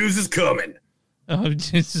 Good news is coming." Oh,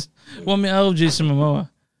 Jesus. Well, I mean, I love Jason Momoa.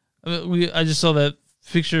 I just saw that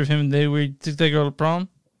picture of him where he took that girl to prom.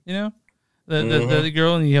 That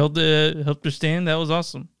girl, and he helped her stand. That was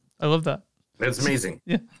awesome. I love that. That's amazing.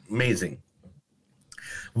 Yeah, amazing.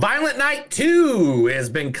 Violent Night 2 has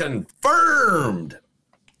been confirmed.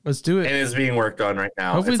 Let's do it. And is being worked on right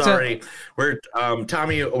now. Hopefully it's already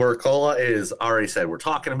Tommy Wirkola is already said we're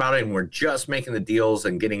talking about it and we're just making the deals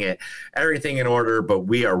and getting everything in order, but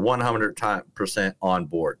we are 100% on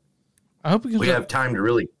board. I hope we have time to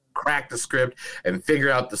really crack the script and figure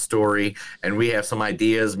out the story, and we have some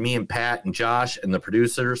ideas. Me and Pat and Josh and the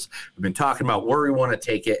producers have been talking about where we want to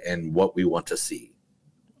take it and what we want to see.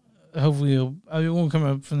 Hopefully it won't come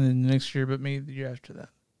up from the next year, but maybe the year after that,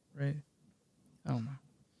 right? I don't know.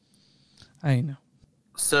 I know.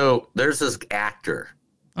 So there's this actor.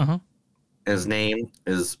 Uh-huh. His name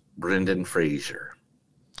is Brendan Fraser.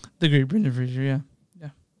 The great Brendan Fraser,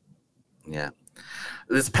 yeah.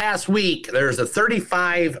 This past week, there's a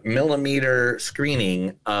 35 millimeter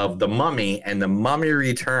screening of The Mummy and The Mummy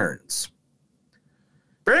Returns.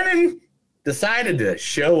 Brendan decided to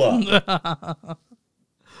show up.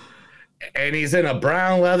 And he's in a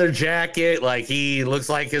brown leather jacket. Like he looks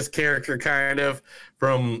like his character kind of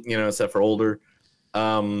from, except for older,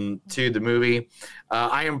 to the movie.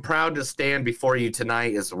 I am proud to stand before you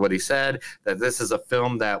tonight is what he said, that this is a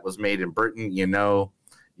film that was made in Britain.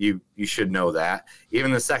 You should know that.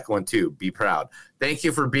 Even the second one too. Be proud. Thank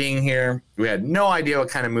you for being here. We had no idea what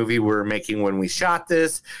kind of movie we were making when we shot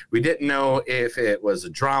this. We didn't know if it was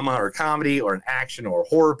a drama or comedy or an action or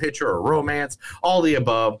horror picture or romance, all the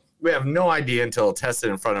above. We have no idea until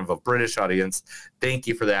tested in front of a British audience. Thank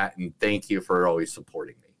you for that, and thank you for always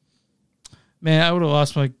supporting me. Man, I would have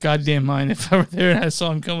lost my goddamn mind if I were there and I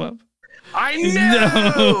saw him come up. I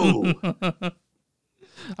know!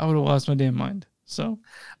 I would have lost my damn mind. So,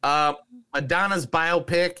 Madonna's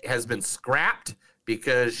biopic has been scrapped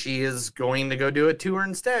because she is going to go do a tour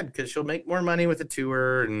instead because she'll make more money with a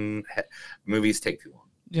tour and movies take too long.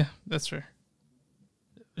 Yeah, that's fair.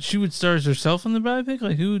 She would star as herself in the biopic?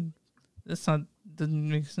 Like, who would... doesn't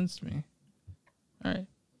make sense to me. All right.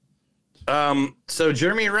 So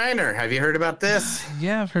Jeremy Renner, have you heard about this?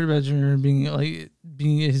 Yeah, I've heard about Jeremy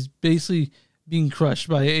Renner basically being crushed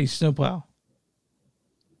by a snowplow.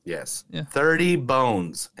 Yes. Yeah. 30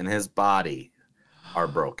 bones in his body are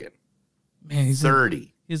broken. Man, he's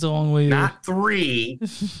 30. He's a long way. Not 3,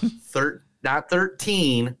 not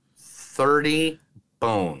 13, 30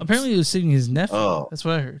 bones. Apparently, he was saving his nephew. Oh. That's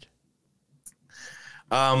what I heard.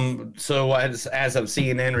 So as of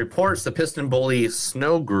CNN reports, the piston bully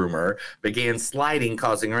snow groomer began sliding,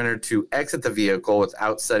 causing Renner to exit the vehicle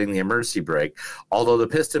without setting the emergency brake. Although the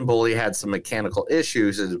piston bully had some mechanical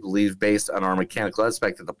issues, it is believed based on our mechanical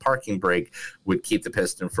aspect that the parking brake would keep the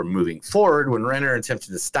piston from moving forward. When Renner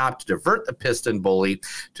attempted to stop to divert the piston bully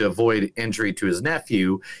to avoid injury to his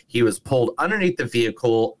nephew, he was pulled underneath the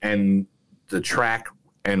vehicle and the track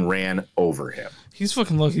and ran over him. He's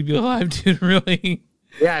fucking lucky to be alive, dude, really.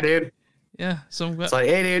 Yeah, dude. Yeah. So it's like,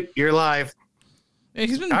 hey, dude, you're alive. Hey,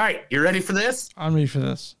 he's been... All right, you ready for this? I'm ready for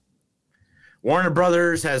this. Warner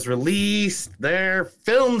Brothers has released their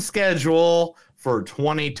film schedule for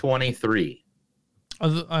 2023. I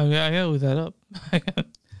gotta look that up.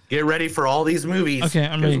 Get ready for all these movies. Okay,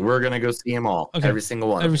 I'm ready. We're gonna go see them all. Okay. Every single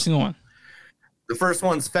one. Every single one. The first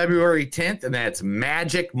one's February 10th, and that's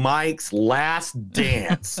Magic Mike's Last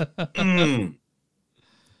Dance.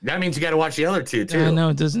 That means you got to watch the other two, too. I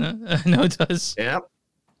know, doesn't it? I know it does. Yep.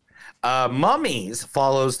 Mummies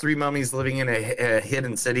follows three mummies living in a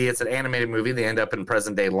hidden city. It's an animated movie. They end up in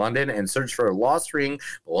present-day London and search for a lost ring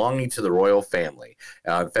belonging to the royal family.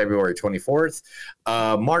 February 24th.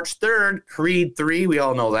 March 3rd, Creed 3. We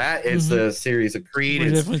all know that. It's the series of Creed.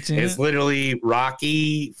 It's literally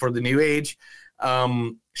Rocky for the new age.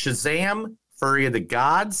 Shazam, Fury of the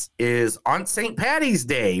Gods is on St. Patty's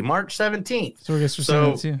Day, March 17th. So I guess we're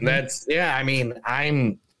seeing that too. That's, yeah, I mean,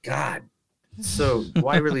 God. So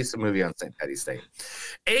why release a movie on St. Patty's Day?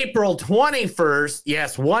 April 21st,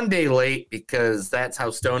 yes, one day late because that's how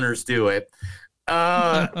stoners do it.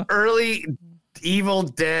 Early Evil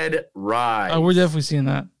Dead Rise. Oh, we're definitely seeing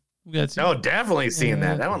that. We got to. Oh, definitely seeing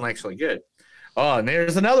that. That one's actually good. Oh, and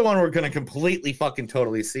there's another one we're going to completely fucking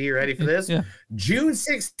totally see. You ready for this? Yeah. June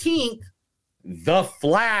 16th, The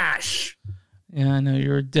Flash. Yeah, I know.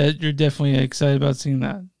 You're definitely excited about seeing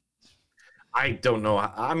that. I don't know.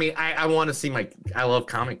 I mean, I want to see I love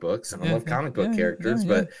comic books and I love comic book characters,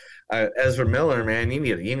 but Ezra Miller, man, you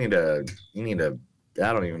need a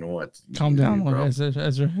I don't even know what. Calm down,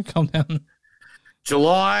 Ezra. Calm down.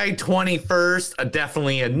 July 21st,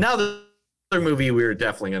 definitely another movie we're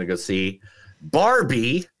definitely going to go see.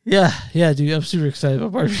 Barbie. Yeah, dude. I'm super excited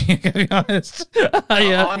about Barbie. I gotta be honest.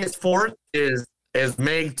 Yeah. August 4th is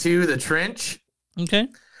Meg 2, The Trench. Okay.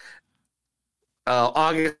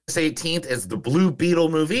 August 18th is the Blue Beetle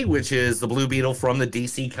movie, which is the Blue Beetle from the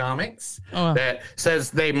DC Comics. Oh, wow. That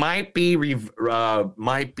says they might be the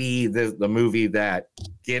movie that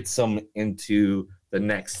gets them into the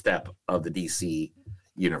next step of the DC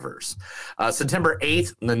universe. September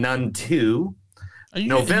 8th, The Nun 2.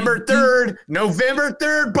 November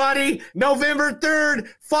 3rd, buddy. November 3rd.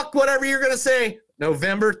 Fuck whatever you're going to say.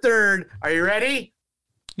 November 3rd. Are you ready?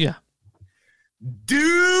 Yeah.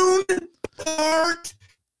 Dune Part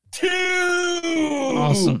 2.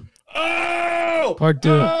 Awesome. Oh! Part 2.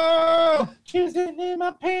 Oh! Choosing in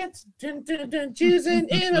my pants. Choosing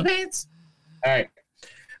in my pants. All right.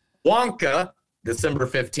 Wonka, December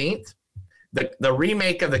 15th. The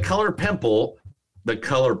remake of The Color Purple. The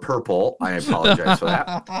Color Purple. I apologize for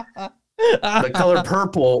that. The Color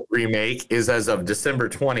Purple remake is as of December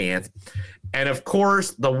 20th. And of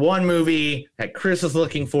course, the one movie that Chris is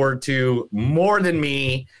looking forward to more than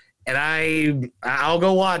me, and I'll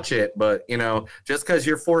go watch it, but just because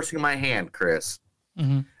you're forcing my hand, Chris.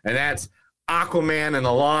 And that's Aquaman and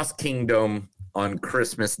the Lost Kingdom on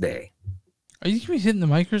Christmas Day. Are you hitting the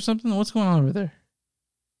mic or something? What's going on over there?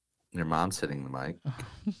 Your mom's hitting the mic.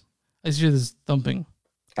 I just hear this thumping.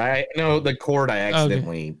 I know the cord. I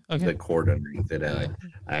accidentally Okay. the cord underneath it. I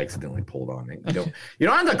accidentally pulled on it. You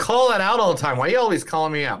don't have to call that out all the time. Why are you always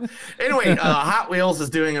calling me out? Anyway, Hot Wheels is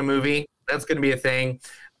doing a movie. That's going to be a thing.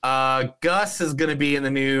 Gus is going to be in the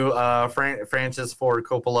new Francis Ford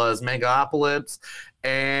Coppola's Megapolis.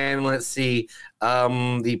 And let's see,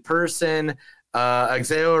 the person.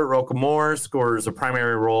 Exeo Rocamore scores a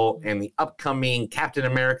primary role in the upcoming Captain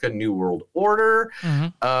America New World Order.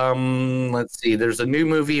 Let's see, there's a new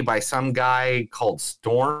movie by some guy called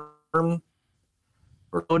Storm or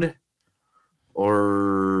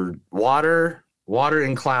Water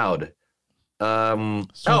and Cloud.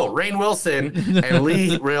 Rainn Wilson and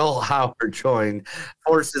Lee Real Howard joined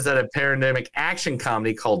forces at a pandemic action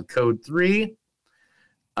comedy called Code 3.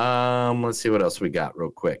 Let's see what else we got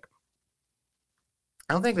real quick.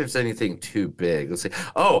 I don't think there's anything too big. Let's see.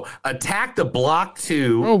 Oh, Attack the Block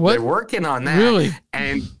 2. Oh, what? They're working on that. Really?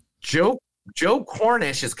 And Joe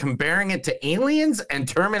Cornish is comparing it to Aliens and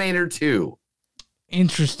Terminator 2.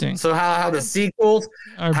 Interesting. So how the sequels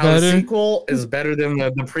are how better? The sequel is better than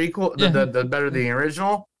the prequel, the better than the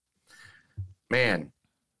original. Man.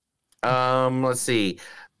 Let's see.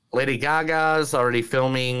 Lady Gaga's already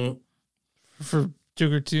filming for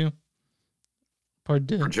Joker 2. Part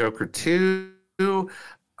 2. For Joker 2.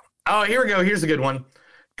 Oh, here we go. Here's a good one.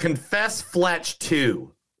 Confess Fletch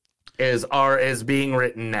 2 is being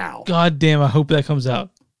written now. God damn, I hope that comes out.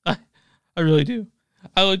 I really do.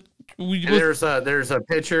 There's a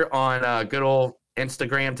picture on good old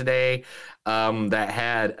Instagram today that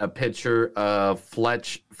had a picture of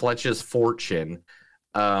Fletch's fortune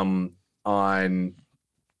on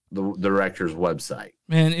the director's website.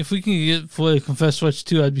 Man, if we can get Confess Fletch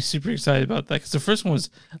 2, I'd be super excited about that because the first one was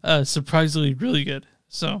surprisingly really good.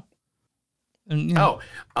 So, one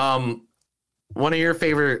of your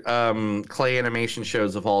favorite clay animation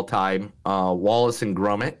shows of all time, Wallace and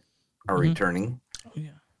Gromit, are returning. Oh yeah,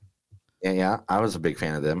 Yeah, I was a big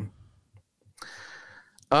fan of them.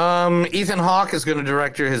 Ethan Hawke is going to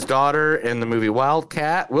direct his daughter in the movie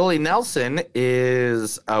Wildcat. Willie Nelson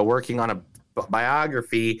is working on a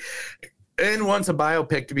biography and wants a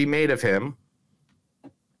biopic to be made of him.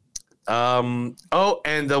 And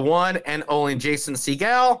the one and only Jason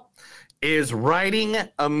Segel is writing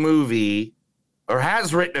a movie, or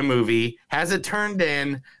has written a movie, has it turned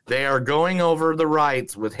in. They are going over the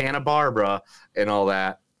rights with Hanna-Barbera and all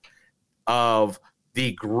that of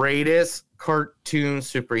the greatest cartoon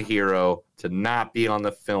superhero to not be on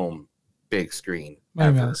the film big screen.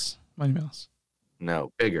 Mighty Mouse. Mighty Mouse.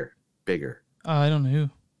 No, bigger. I don't know who.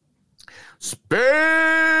 Space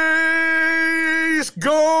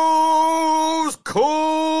goes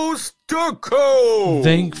coast to coast.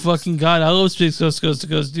 Thank fucking God. I love Space Coast to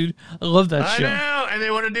Coast, dude. I love that show. I know, and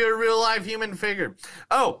they want to do a real life human figure.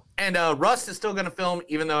 Oh, and Rust is still going to film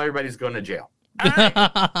even though everybody's going to jail. All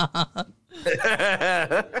right.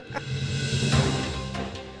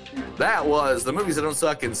 That was the movies that don't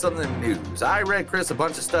suck in some of them news. I read Chris a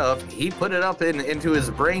bunch of stuff. He put it up into his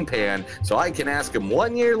brain pan so I can ask him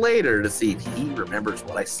 1 year later to see if he remembers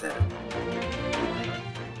what I said.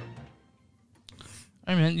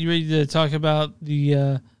 All right, man. You ready to talk about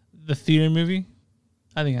the theater movie?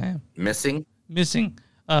 I think I am. Missing.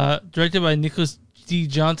 Directed by Nicholas D.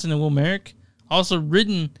 Johnson and Will Merrick. Also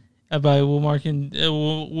written by Will Merrick and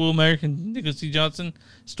Nicholas D. Johnson.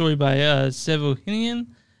 Story by Sev Ohanian.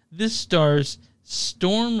 This stars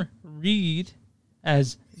Storm Reed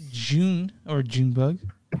as Junebug.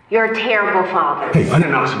 You're a terrible father. Hey, I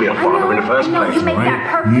didn't ask to be a father in the first place, you make that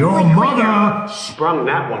right? perfectly Your clear. mother sprung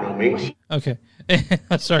that one on me. Okay.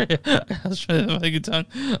 Sorry. I was trying to have a good time.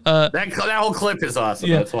 That whole clip is awesome.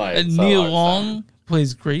 Yeah. That's why. It's Nia Long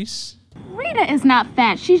plays Grace. Rita is not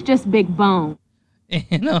fat. She's just big bone.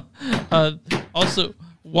 And also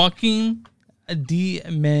Joaquin D.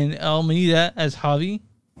 Almeida as Javi.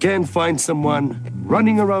 Can't find someone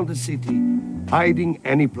running around the city, hiding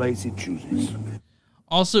any place he chooses.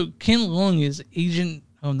 Also, Ken Long is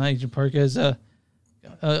not Agent Park, as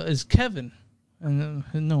Kevin. And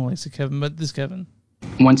no one likes Kevin, but this Kevin.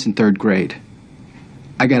 Once in third grade,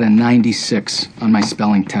 I got a 96 on my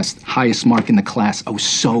spelling test, highest mark in the class. I was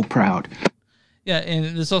so proud. Yeah,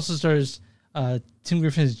 and this also stars Tim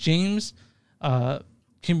Griffin as James,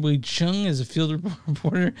 Kimberly Chung as a field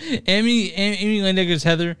reporter, Amy Landecker as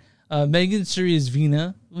Heather, Megan Suri as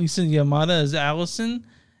Vina, Lisa Yamada as Allison,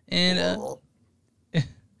 and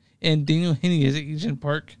Daniel Henney as Agent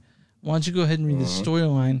Park. Why don't you go ahead and read the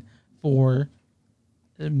storyline for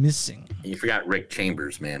Missing? You forgot Rick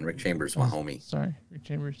Chambers, man. Rick Chambers, my homie. Sorry, Rick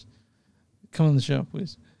Chambers. Come on the show,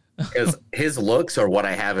 please. Because his looks are what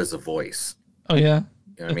I have as a voice. Oh, yeah?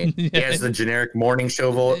 You know what I mean? Yeah. He has the generic morning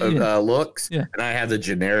show looks, Yeah. and I have the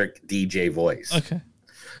generic DJ voice. Okay.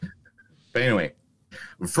 But anyway,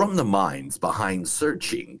 from the minds behind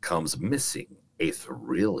Searching comes Missing, a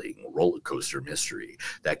thrilling roller coaster mystery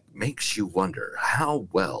that makes you wonder how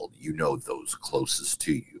well you know those closest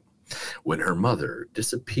to you. When her mother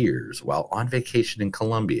disappears while on vacation in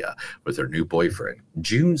Colombia with her new boyfriend,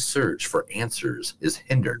 June's search for answers is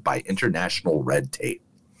hindered by international red tape.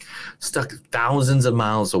 Stuck thousands of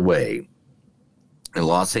miles away in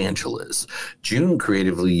Los Angeles, June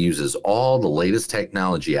creatively uses all the latest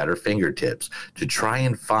technology at her fingertips to try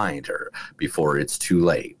and find her before it's too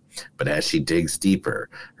late. But as she digs deeper,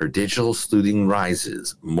 her digital sleuthing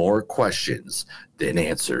rises, more questions than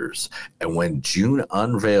answers. And when June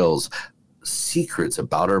unveils secrets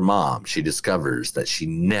about her mom, she discovers that she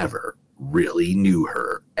never really knew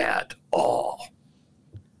her at all.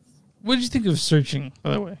 What did you think of Searching,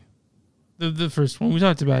 by the way? The first one. We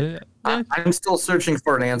talked about it. I'm still searching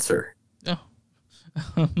for an answer. Oh.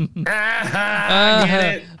 I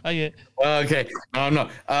get it. I get it. Okay. No.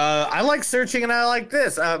 I like Searching and I like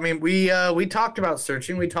this. I mean, we talked about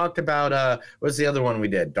Searching. We talked about what's the other one we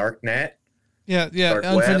did? Darknet. Yeah. Dark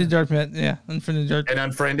Unfriended Web. Darknet. Yeah. Unfriended Dark. And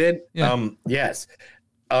Unfriended. Yeah. Yes.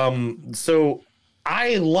 So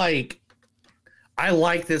I like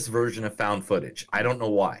this version of found footage. I don't know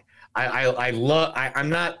why. I'm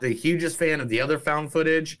not the hugest fan of the other found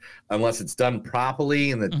footage unless it's done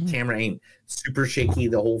properly and the camera ain't super shaky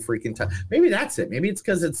the whole freaking time. Maybe that's it. Maybe it's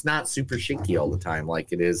because it's not super shaky all the time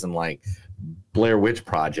like it is in like Blair Witch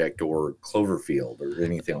Project or Cloverfield or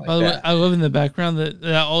anything like that. I love in the background that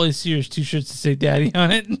all I see are two shirts that say "Daddy"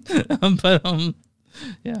 on it.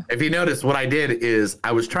 Yeah. If you notice, what I did is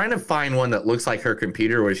I was trying to find one that looks like her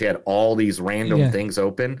computer where she had all these random things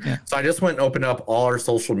open. Yeah. So I just went and opened up all our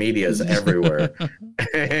social medias everywhere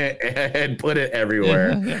and put it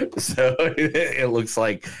everywhere. Yeah. So it looks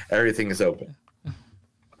like everything is open.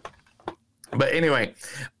 But anyway,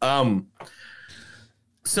 so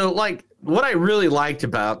like what I really liked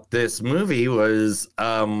about this movie was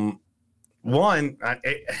the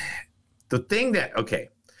thing that, okay,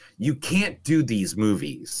 you can't do these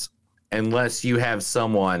movies unless you have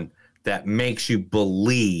someone that makes you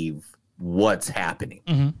believe what's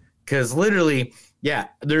happening. Because literally, yeah,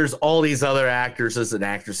 there's all these other actors and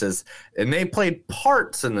actresses, and they played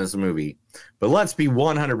parts in this movie. But let's be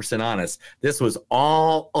 100% honest. This was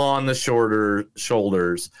all on the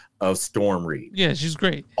shoulders of Storm Reed. Yeah, she's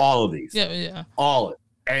great. All of these. Yeah. All of it.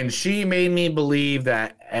 And she made me believe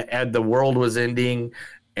that the world was ending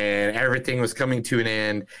and everything was coming to an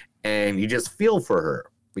end. And you just feel for her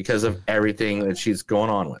because of everything that she's going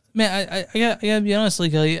on with. Man, I gotta be honest.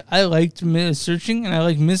 Like, I liked Searching, and I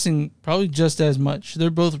like Missing probably just as much.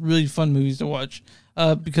 They're both really fun movies to watch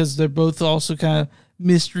because they're both also kind of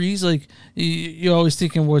mysteries. Like, you're always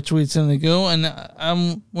thinking which way it's going to go. And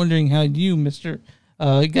I'm wondering how you, Mr.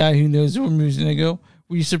 Guy who knows where movies going to go,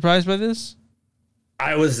 were you surprised by this?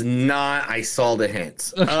 I was not. I saw the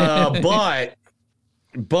hints. Okay.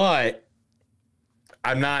 But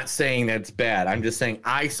I'm not saying that's bad. I'm just saying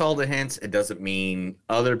I saw the hints. It doesn't mean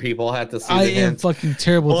other people have to see the hints. I am fucking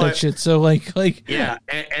terrible at that shit. So like yeah.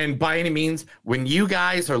 And by any means, when you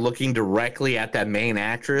guys are looking directly at that main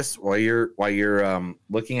actress while you're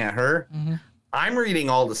looking at her, I'm reading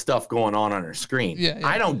all the stuff going on her screen. Yeah.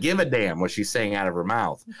 I don't give a damn what she's saying out of her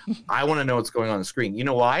mouth. I want to know what's going on the screen. You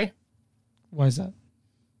know why? Why is that?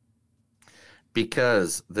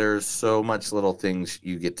 Because there's so much little things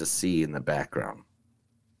you get to see in the background.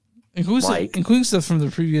 Including stuff from the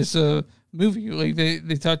previous movie. Like they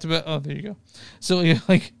talked about. Oh, there you go. So yeah,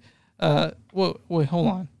 like, wait, hold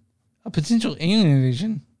on. A potential alien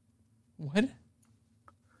invasion. What?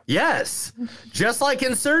 Yes, just like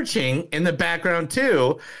in Searching, in the background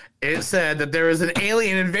too, it said that there was an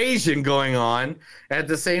alien invasion going on at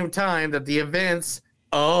the same time that the events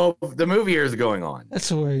of the movie is going on. That's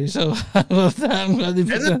hilarious. So I love that. I'm glad they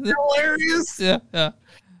put Isn't that. it hilarious? Yeah.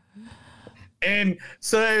 And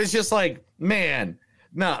so it was just like, man,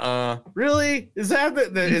 really? Is that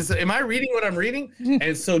am I reading what I'm reading?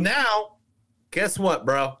 And so now, guess what,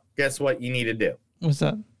 bro? Guess what you need to do? What's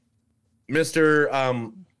that?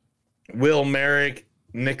 Mr. Will Merrick,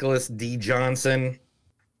 Nicholas D. Johnson,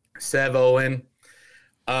 Sev Owen.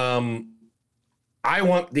 I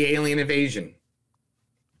want the alien invasion,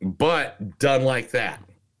 but done like that.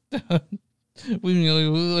 We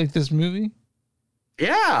mean like this movie?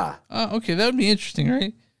 Yeah. Okay, that would be interesting,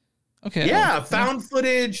 right? Okay. Yeah, found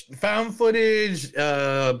footage,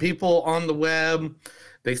 people on the web.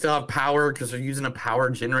 They still have power because they're using a power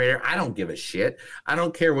generator. I don't give a shit. I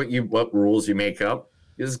don't care what rules you make up.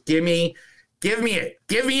 Just give me it.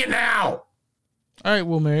 Give me it now. All right,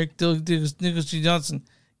 Will Merrick, Nicholas G. Johnson,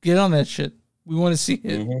 get on that shit. We want to see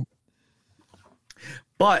it.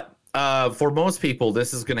 But for most people,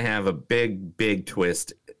 this is going to have a big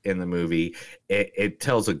twist in the movie. It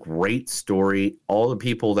tells a great story. All the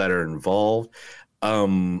people that are involved,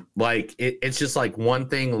 it's just like one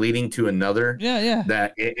thing leading to another. Yeah.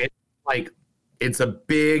 That it's a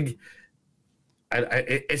big.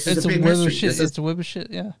 It's just a big web of mystery. shit. It's a web of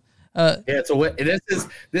shit. Yeah.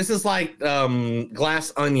 This is like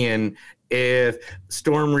Glass Onion. If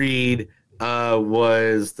Storm Reed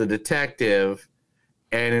was the detective.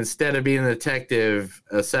 And instead of being a detective,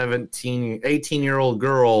 a 18-year-old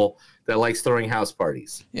girl that likes throwing house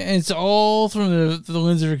parties. Yeah, and it's all from the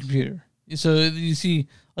lens of her computer. So you see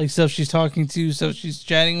like stuff she's talking to, stuff she's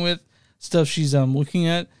chatting with, stuff she's looking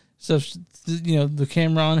at, stuff, the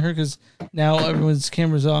camera on her, because now everyone's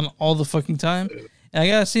camera's on all the fucking time. And I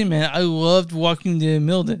gotta say, man, I loved Walking to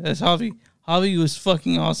Milden as Javi. Javi was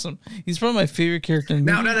fucking awesome. He's probably my favorite character in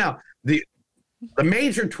the movie. No. The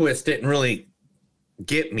major twist didn't really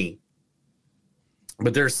get me,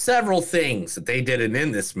 but there's several things that they did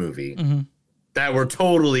in this movie that were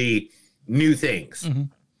totally new things,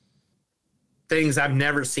 things I've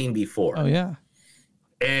never seen before. Oh yeah.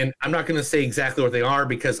 And I'm not going to say exactly what they are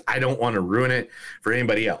because I don't want to ruin it for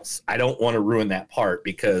anybody else. I don't want to ruin that part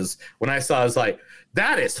because when I saw it, I was like,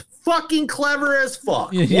 that is fucking clever as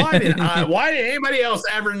fuck. Yeah. Why did anybody else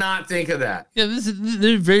ever not think of that? Yeah,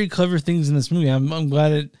 there are very clever things in this movie. I'm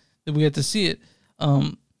glad that we got to see it.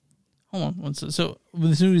 Hold on one second. So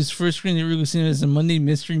this movie's first screen at Regal Cinema is a Monday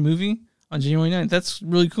mystery movie on January 9th. That's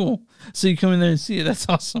really cool. So you come in there and see it. That's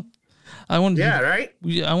awesome. I want to right?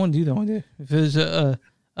 I want to do that one day. If there's a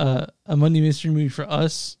Monday mystery movie for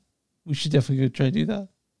us, we should definitely go try to do that.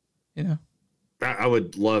 I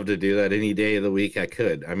would love to do that any day of the week I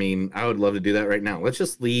could. I mean, I would love to do that right now. Let's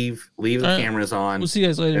just leave the cameras on. We'll see you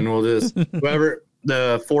guys later. And we'll just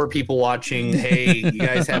the 4 people watching, hey, you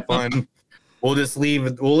guys have fun. We'll leave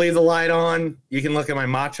the light on. You can look at my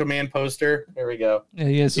Macho Man poster. There we go.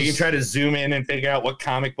 Yeah, so you can try to zoom in and figure out what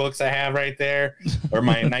comic books I have right there, or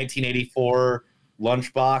my 1984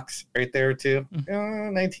 lunchbox right there too.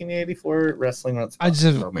 1984 wrestling. I just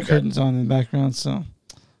have curtains on in the background, so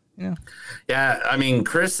Yeah, I mean,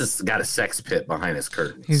 Chris has got a sex pit behind his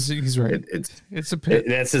curtains. He's right. It's a pit.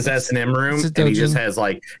 That's his S&M room, and he just has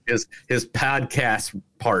like his podcast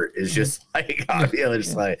part is just like on the other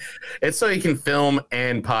side. It's so he can film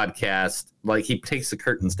and podcast. Like he takes the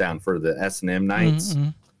curtains down for the S&M nights. Mm-hmm.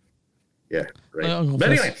 Yeah, right.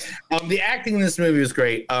 But anyway, the acting in this movie was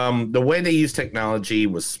great. The way they used technology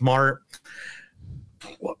was smart.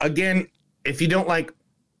 Again, if you don't like.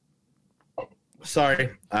 Sorry,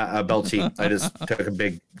 Belchy. I just took a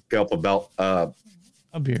big gulp of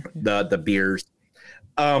a beer. The beers.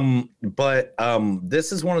 But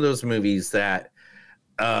this is one of those movies that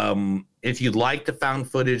if you like the found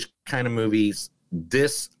footage kind of movies,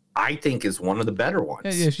 this I think is one of the better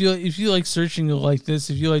ones. Yeah, if you like searching, you'll like this.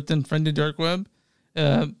 If you like the Unfriended Dark Web,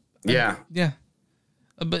 yeah.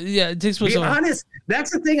 But yeah, it takes place. Be honest,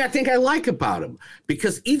 that's the thing I think I like about them,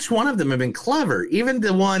 because each one of them have been clever. Even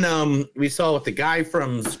the one we saw with the guy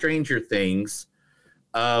from Stranger Things,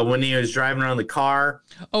 when he was driving around the car.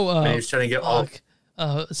 And he was trying to get all.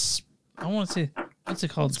 I want to say, what's it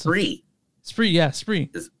called? Spree. Yeah,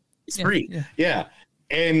 Spree. Spree. Yeah.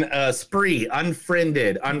 And Spree,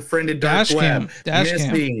 Unfriended Dark Dash Web, Cam.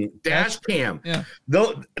 Missing, Dash Cam. Yeah.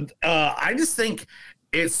 Though, I just think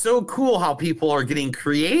it's so cool how people are getting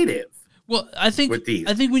creative. Well, I think with these.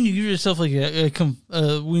 I think when you give yourself like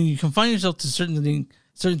when you confine yourself to certain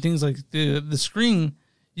things like the screen,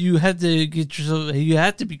 you have to you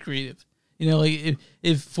have to be creative. You know, like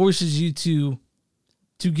it forces you to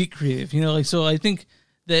get creative. You know, like so I think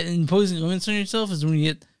that imposing limits on yourself is when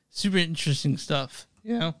you get super interesting stuff.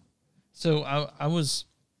 You know, so I was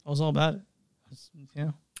all about it.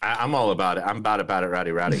 Yeah, I'm all about it. I'm about it,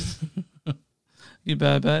 Rowdy. You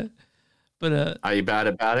bad about it? But are you bad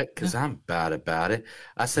about it? Because I'm bad about it.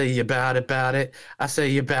 I say you bad about it. I say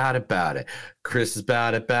you bad about it. Chris is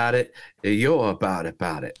bad about it. You're bad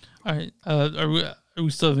about it. All right. Are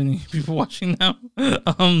we still have any people watching now?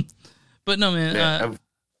 But no, man.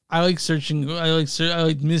 I like searching. I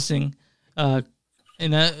like missing. And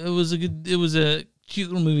it was a cute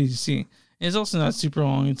little movie to see. And it's also not super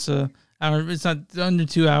long. It's hour. It's not under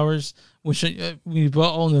 2 hours. Which we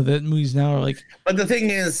all know that movies now are like. But the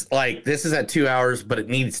thing is, like, this is at 2 hours, but it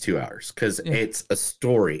needs 2 hours because it's a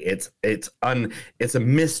story. It's a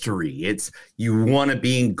mystery. It's you want to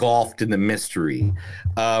be engulfed in the mystery,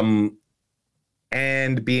 and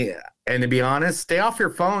to be honest, stay off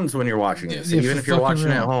your phones when you're watching this, even if you're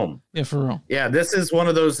watching at home. Yeah, for real. Yeah, this is one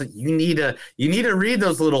of those that you need to read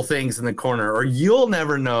those little things in the corner, or you'll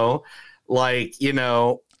never know. Like, you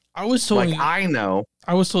know, I was totally. Like, I know.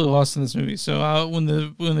 I was totally lost in this movie. So when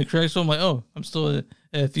the credits roll, I'm like, oh, I'm still at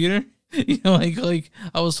a theater. You know, like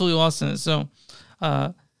I was totally lost in it. So,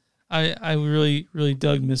 I really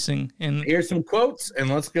dug Missing. And here's some quotes, and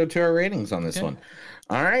let's go to our ratings on this one.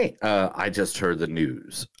 All right, I just heard the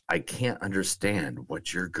news. I can't understand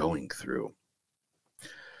what you're going through.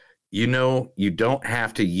 You know, you don't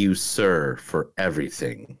have to use "sir" for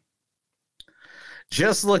everything.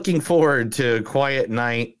 Just looking forward to a quiet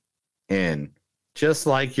night in. Just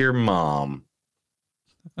like your mom.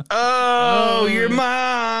 Oh, your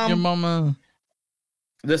mom. Your mama.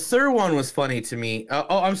 The Sir one was funny to me.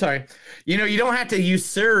 I'm sorry. You know, you don't have to use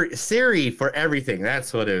Siri for everything.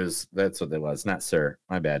 That's what it was. That's what it was. Not Sir.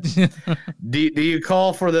 My bad. Do you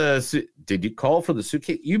call for the? Did you call for the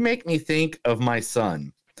suitcase? You make me think of my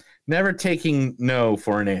son. Never taking no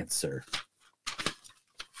for an answer.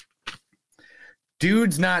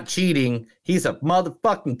 Dude's not cheating. He's a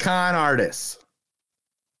motherfucking con artist.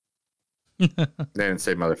 They didn't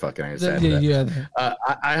say motherfucking. I said that.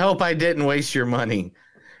 I hope I didn't waste your money.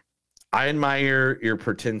 I admire your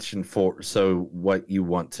pretension for so what you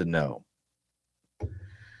want to know.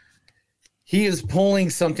 He is pulling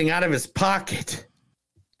something out of his pocket.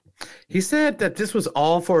 He said that this was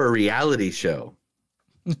all for a reality show.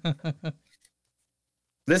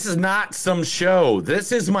 This is not some show.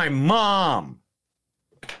 This is my mom.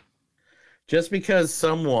 Just because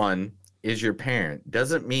someone is your parent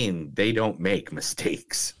doesn't mean they don't make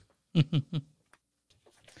mistakes.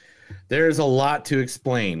 There's a lot to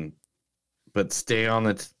explain, but stay on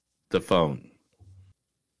the phone.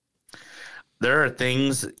 There are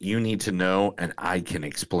things you need to know, and I can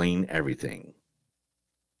explain everything.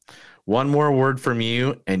 One more word from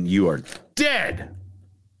you, and you are dead.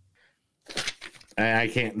 I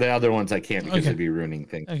can't. The other ones I can't because it'd be ruining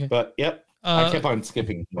things. Okay. But yep, I kept on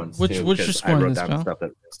skipping ones what's too. your score I on wrote this, down pal?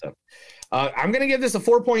 stuff. I'm gonna give this a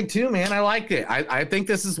 4.2. Man, I liked it. I think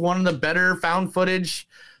this is one of the better found footage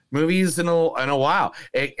movies in a while.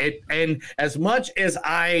 And as much as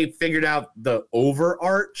I figured out the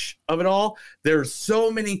overarch of it all, there's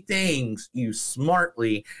so many things you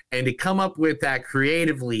smartly and to come up with that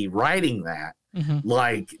creatively writing that,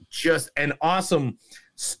 like just an awesome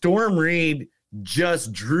Storm Reed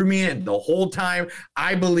just drew me in the whole time.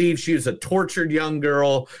 I believe she was a tortured young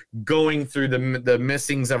girl going through the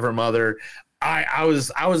missings of her mother. I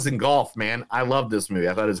was engulfed, man. I love this movie.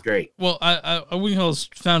 I thought it was great. Well, I wouldn't call it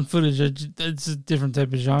found footage. It's a different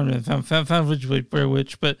type of genre than found footage like Blair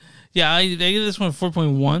Witch. But yeah, I give this one a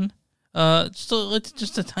 4.1.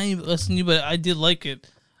 Just a tiny bit less than you, but I did like it.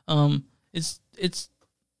 It's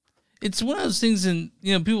one of those things, and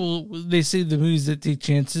people, they say the movies that take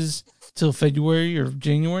chances till February or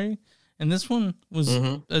January, and this one was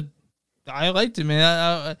I liked it,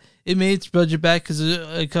 man. It made its budget back because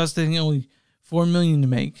it cost I think only $4 million to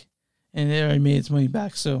make, and it already made its money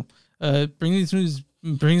back. So bring us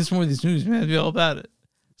more of these movies, man. I'd be all about it.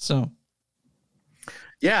 So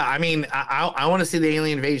yeah, I mean, I want to see the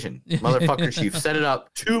alien invasion, motherfuckers. You've set it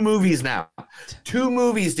up 2 movies now, 2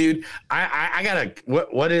 movies, dude. I gotta.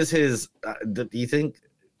 What is his? Do you think?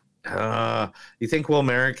 You think Will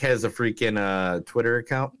Merrick has a freaking Twitter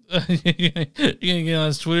account? You're gonna get on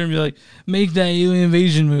his Twitter and be like, "Make that alien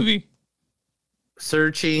invasion movie."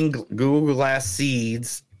 Searching Google Glass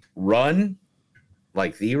Seeds, Run,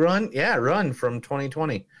 like the Run, yeah, Run from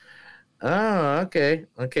 2020. Oh, okay.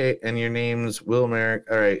 And your name's Will Merrick.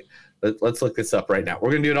 All right, let's look this up right now.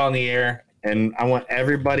 We're gonna do it on the air, and I want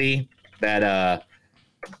everybody that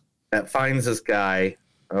finds this guy.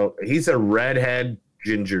 Oh, he's a redhead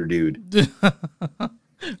ginger dude.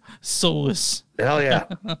 Soulless. Hell yeah.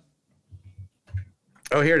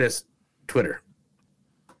 Oh, here it is. Twitter.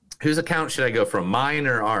 Whose account should I go from? Mine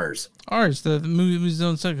or ours? Ours. The movie's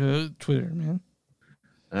on Twitter, man.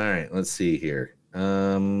 All right, let's see here.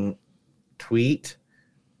 Tweet.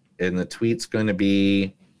 And the tweet's going to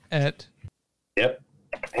be at. Yep.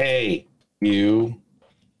 Hey, you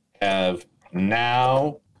have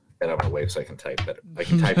now. And I'm gonna wait so I can type better. I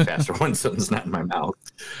can type faster when something's not in my mouth.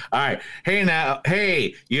 All right.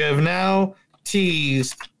 Hey, you have now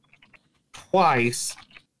teased twice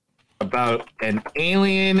about an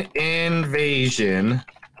alien invasion.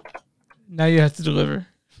 Now you have to deliver.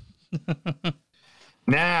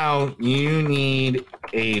 Now you need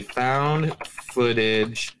a found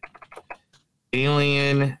footage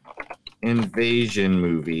alien invasion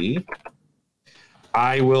movie.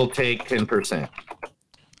 I will take 10%.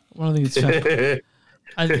 I don't think it's fair.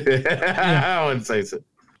 I wouldn't say so.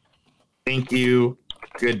 Thank you.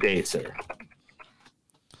 Good day, sir.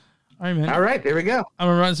 All right, man. All right, there we go. I'm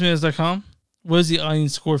on RottenTomatoes.com. What is the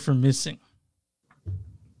audience score for Missing?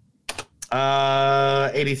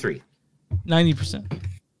 83. 90%.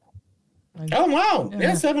 Oh wow!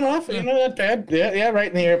 Yeah, 7 off. You know, not bad. Yeah,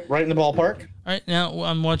 right in the ballpark. All right, now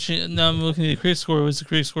I'm watching. Now I'm looking at the critic score. What's the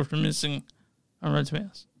critic score for Missing on Rotten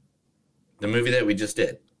Tomatoes? The movie that we just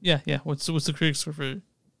did. Yeah. What's the critic score for?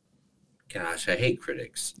 Gosh, I hate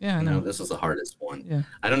critics. Yeah, I know. This is the hardest one. Yeah.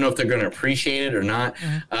 I don't know if they're going to appreciate it or not.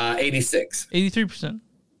 86. 83%.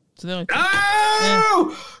 So they're like, oh!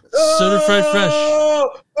 Yeah. Certified fresh.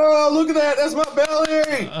 Oh, look at that. That's my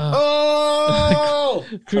belly. Oh!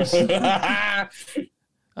 Critics'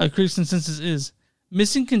 consensus is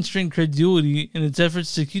Missing constrained credulity in its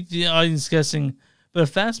efforts to keep the audience guessing, but a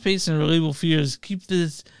fast-paced and relatable fears keep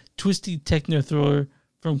this twisty techno thriller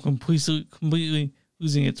from completely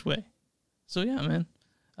losing its way. So yeah, man,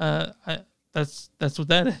 that's what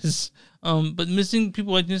that is. But Missing,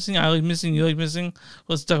 people like Missing. I like Missing. You like Missing.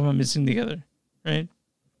 Let's talk about Missing together, right?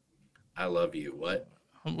 I love you. What?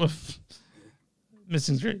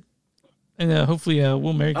 Missing's great, and hopefully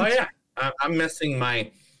Will Merrick. Oh yeah, I'm missing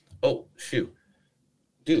my. Oh shoot,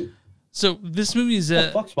 dude. So this movie is what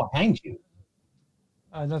the fuck's behind you?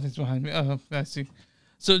 Nothing's behind me. Oh, I see.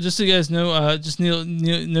 So just so you guys know, just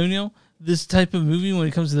Neil, this type of movie when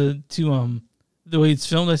it comes to the way it's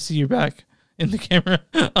filmed, I see your back in the camera.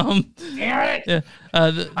 Damn it! Yeah,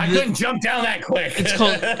 I couldn't jump down that quick.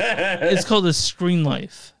 It's called a screen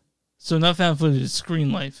life. So not found footage,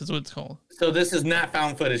 screen life is what it's called. So this is not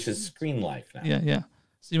found footage, it's screen life now. Yeah.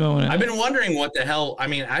 So you might want to. I've been wondering what the hell. I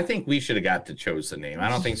mean, I think we should have got to chose the name. I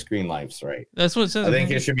don't think Screen Life's right. That's what it says. I think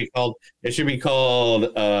it should be called. It should be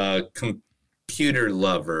called Computer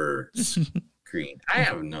Lover Screen. I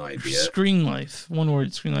have no idea. Screen Life, one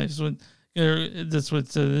word. Screen Life is what. That's what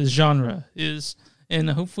the genre is, and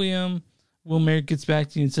hopefully, Will Merrick gets back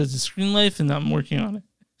to you and says, "The Screen Life," and I'm working on it.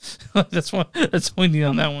 That's all we need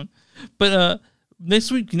on that one. But next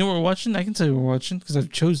week, you know what we're watching? I can tell you what we're watching because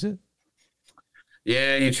I've chose it.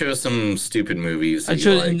 Yeah, you chose some stupid movies. I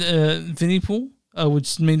chose Infinity Pool, which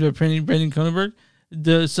is made by Brandon Cronenberg,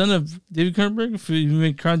 the son of David Cronenberg, who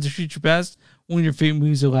made Crimes of Future Past, one of your favorite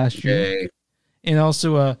movies of last year. And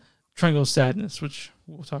also Triangle of Sadness, which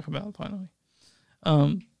we'll talk about finally.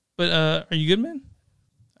 But are you good, man?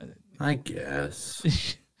 I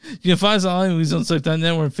guess. You can find us on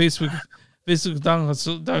moviesonsuck.net. We're on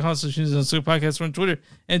Facebook.com/podcast. We're on Twitter,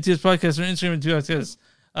 NTS Podcast. We're on Instagram, and podcasts.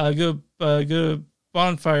 Go to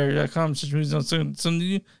bonfire.com/moviesonsuck. Some of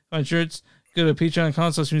you find shirts. Go to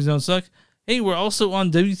patreon.com/moviesonsuck. Hey, we're also on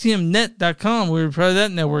WTMnet.com. We're part of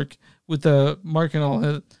that network with Mark and all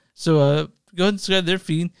that. So go ahead and subscribe to their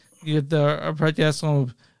feed. You get our podcast along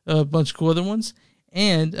with a bunch of cool other ones.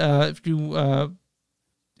 And if you want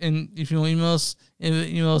to email us at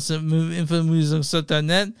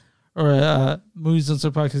info@moviesonsuck.net or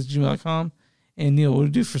moviesonsuckpodcast@gmail.com. And Neil, what do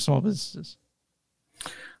we do for small businesses?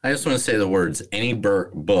 I just want to say the words: any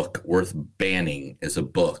book worth banning is a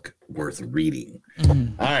book worth reading.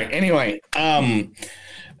 Mm-hmm. All right. Anyway,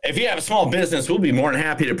 if you have a small business, we'll be more than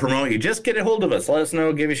happy to promote you. Just get a hold of us. Let us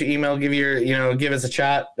know. Give us your email. Give us a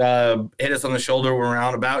chat. Hit us on the shoulder when we're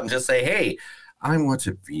out and about, and just say, "Hey, I want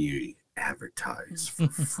to be advertised for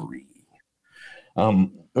free."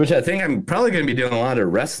 Which I think I'm probably going to be doing a lot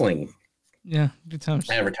of wrestling. Yeah, good times.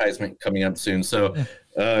 Advertisement coming up soon. So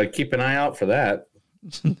keep an eye out for that.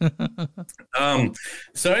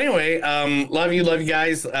 So anyway, love you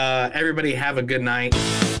guys. Everybody have a good night.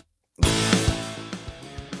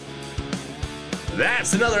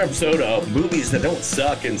 That's another episode of Movies That Don't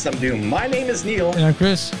Suck and Some Do. My name is Neil. And I'm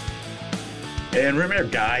Chris. And remember,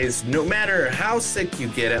 guys, no matter how sick you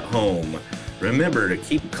get at home, remember to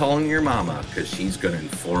keep calling your mama because she's going to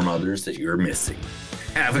inform others that you're missing.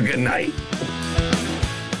 Have a good night.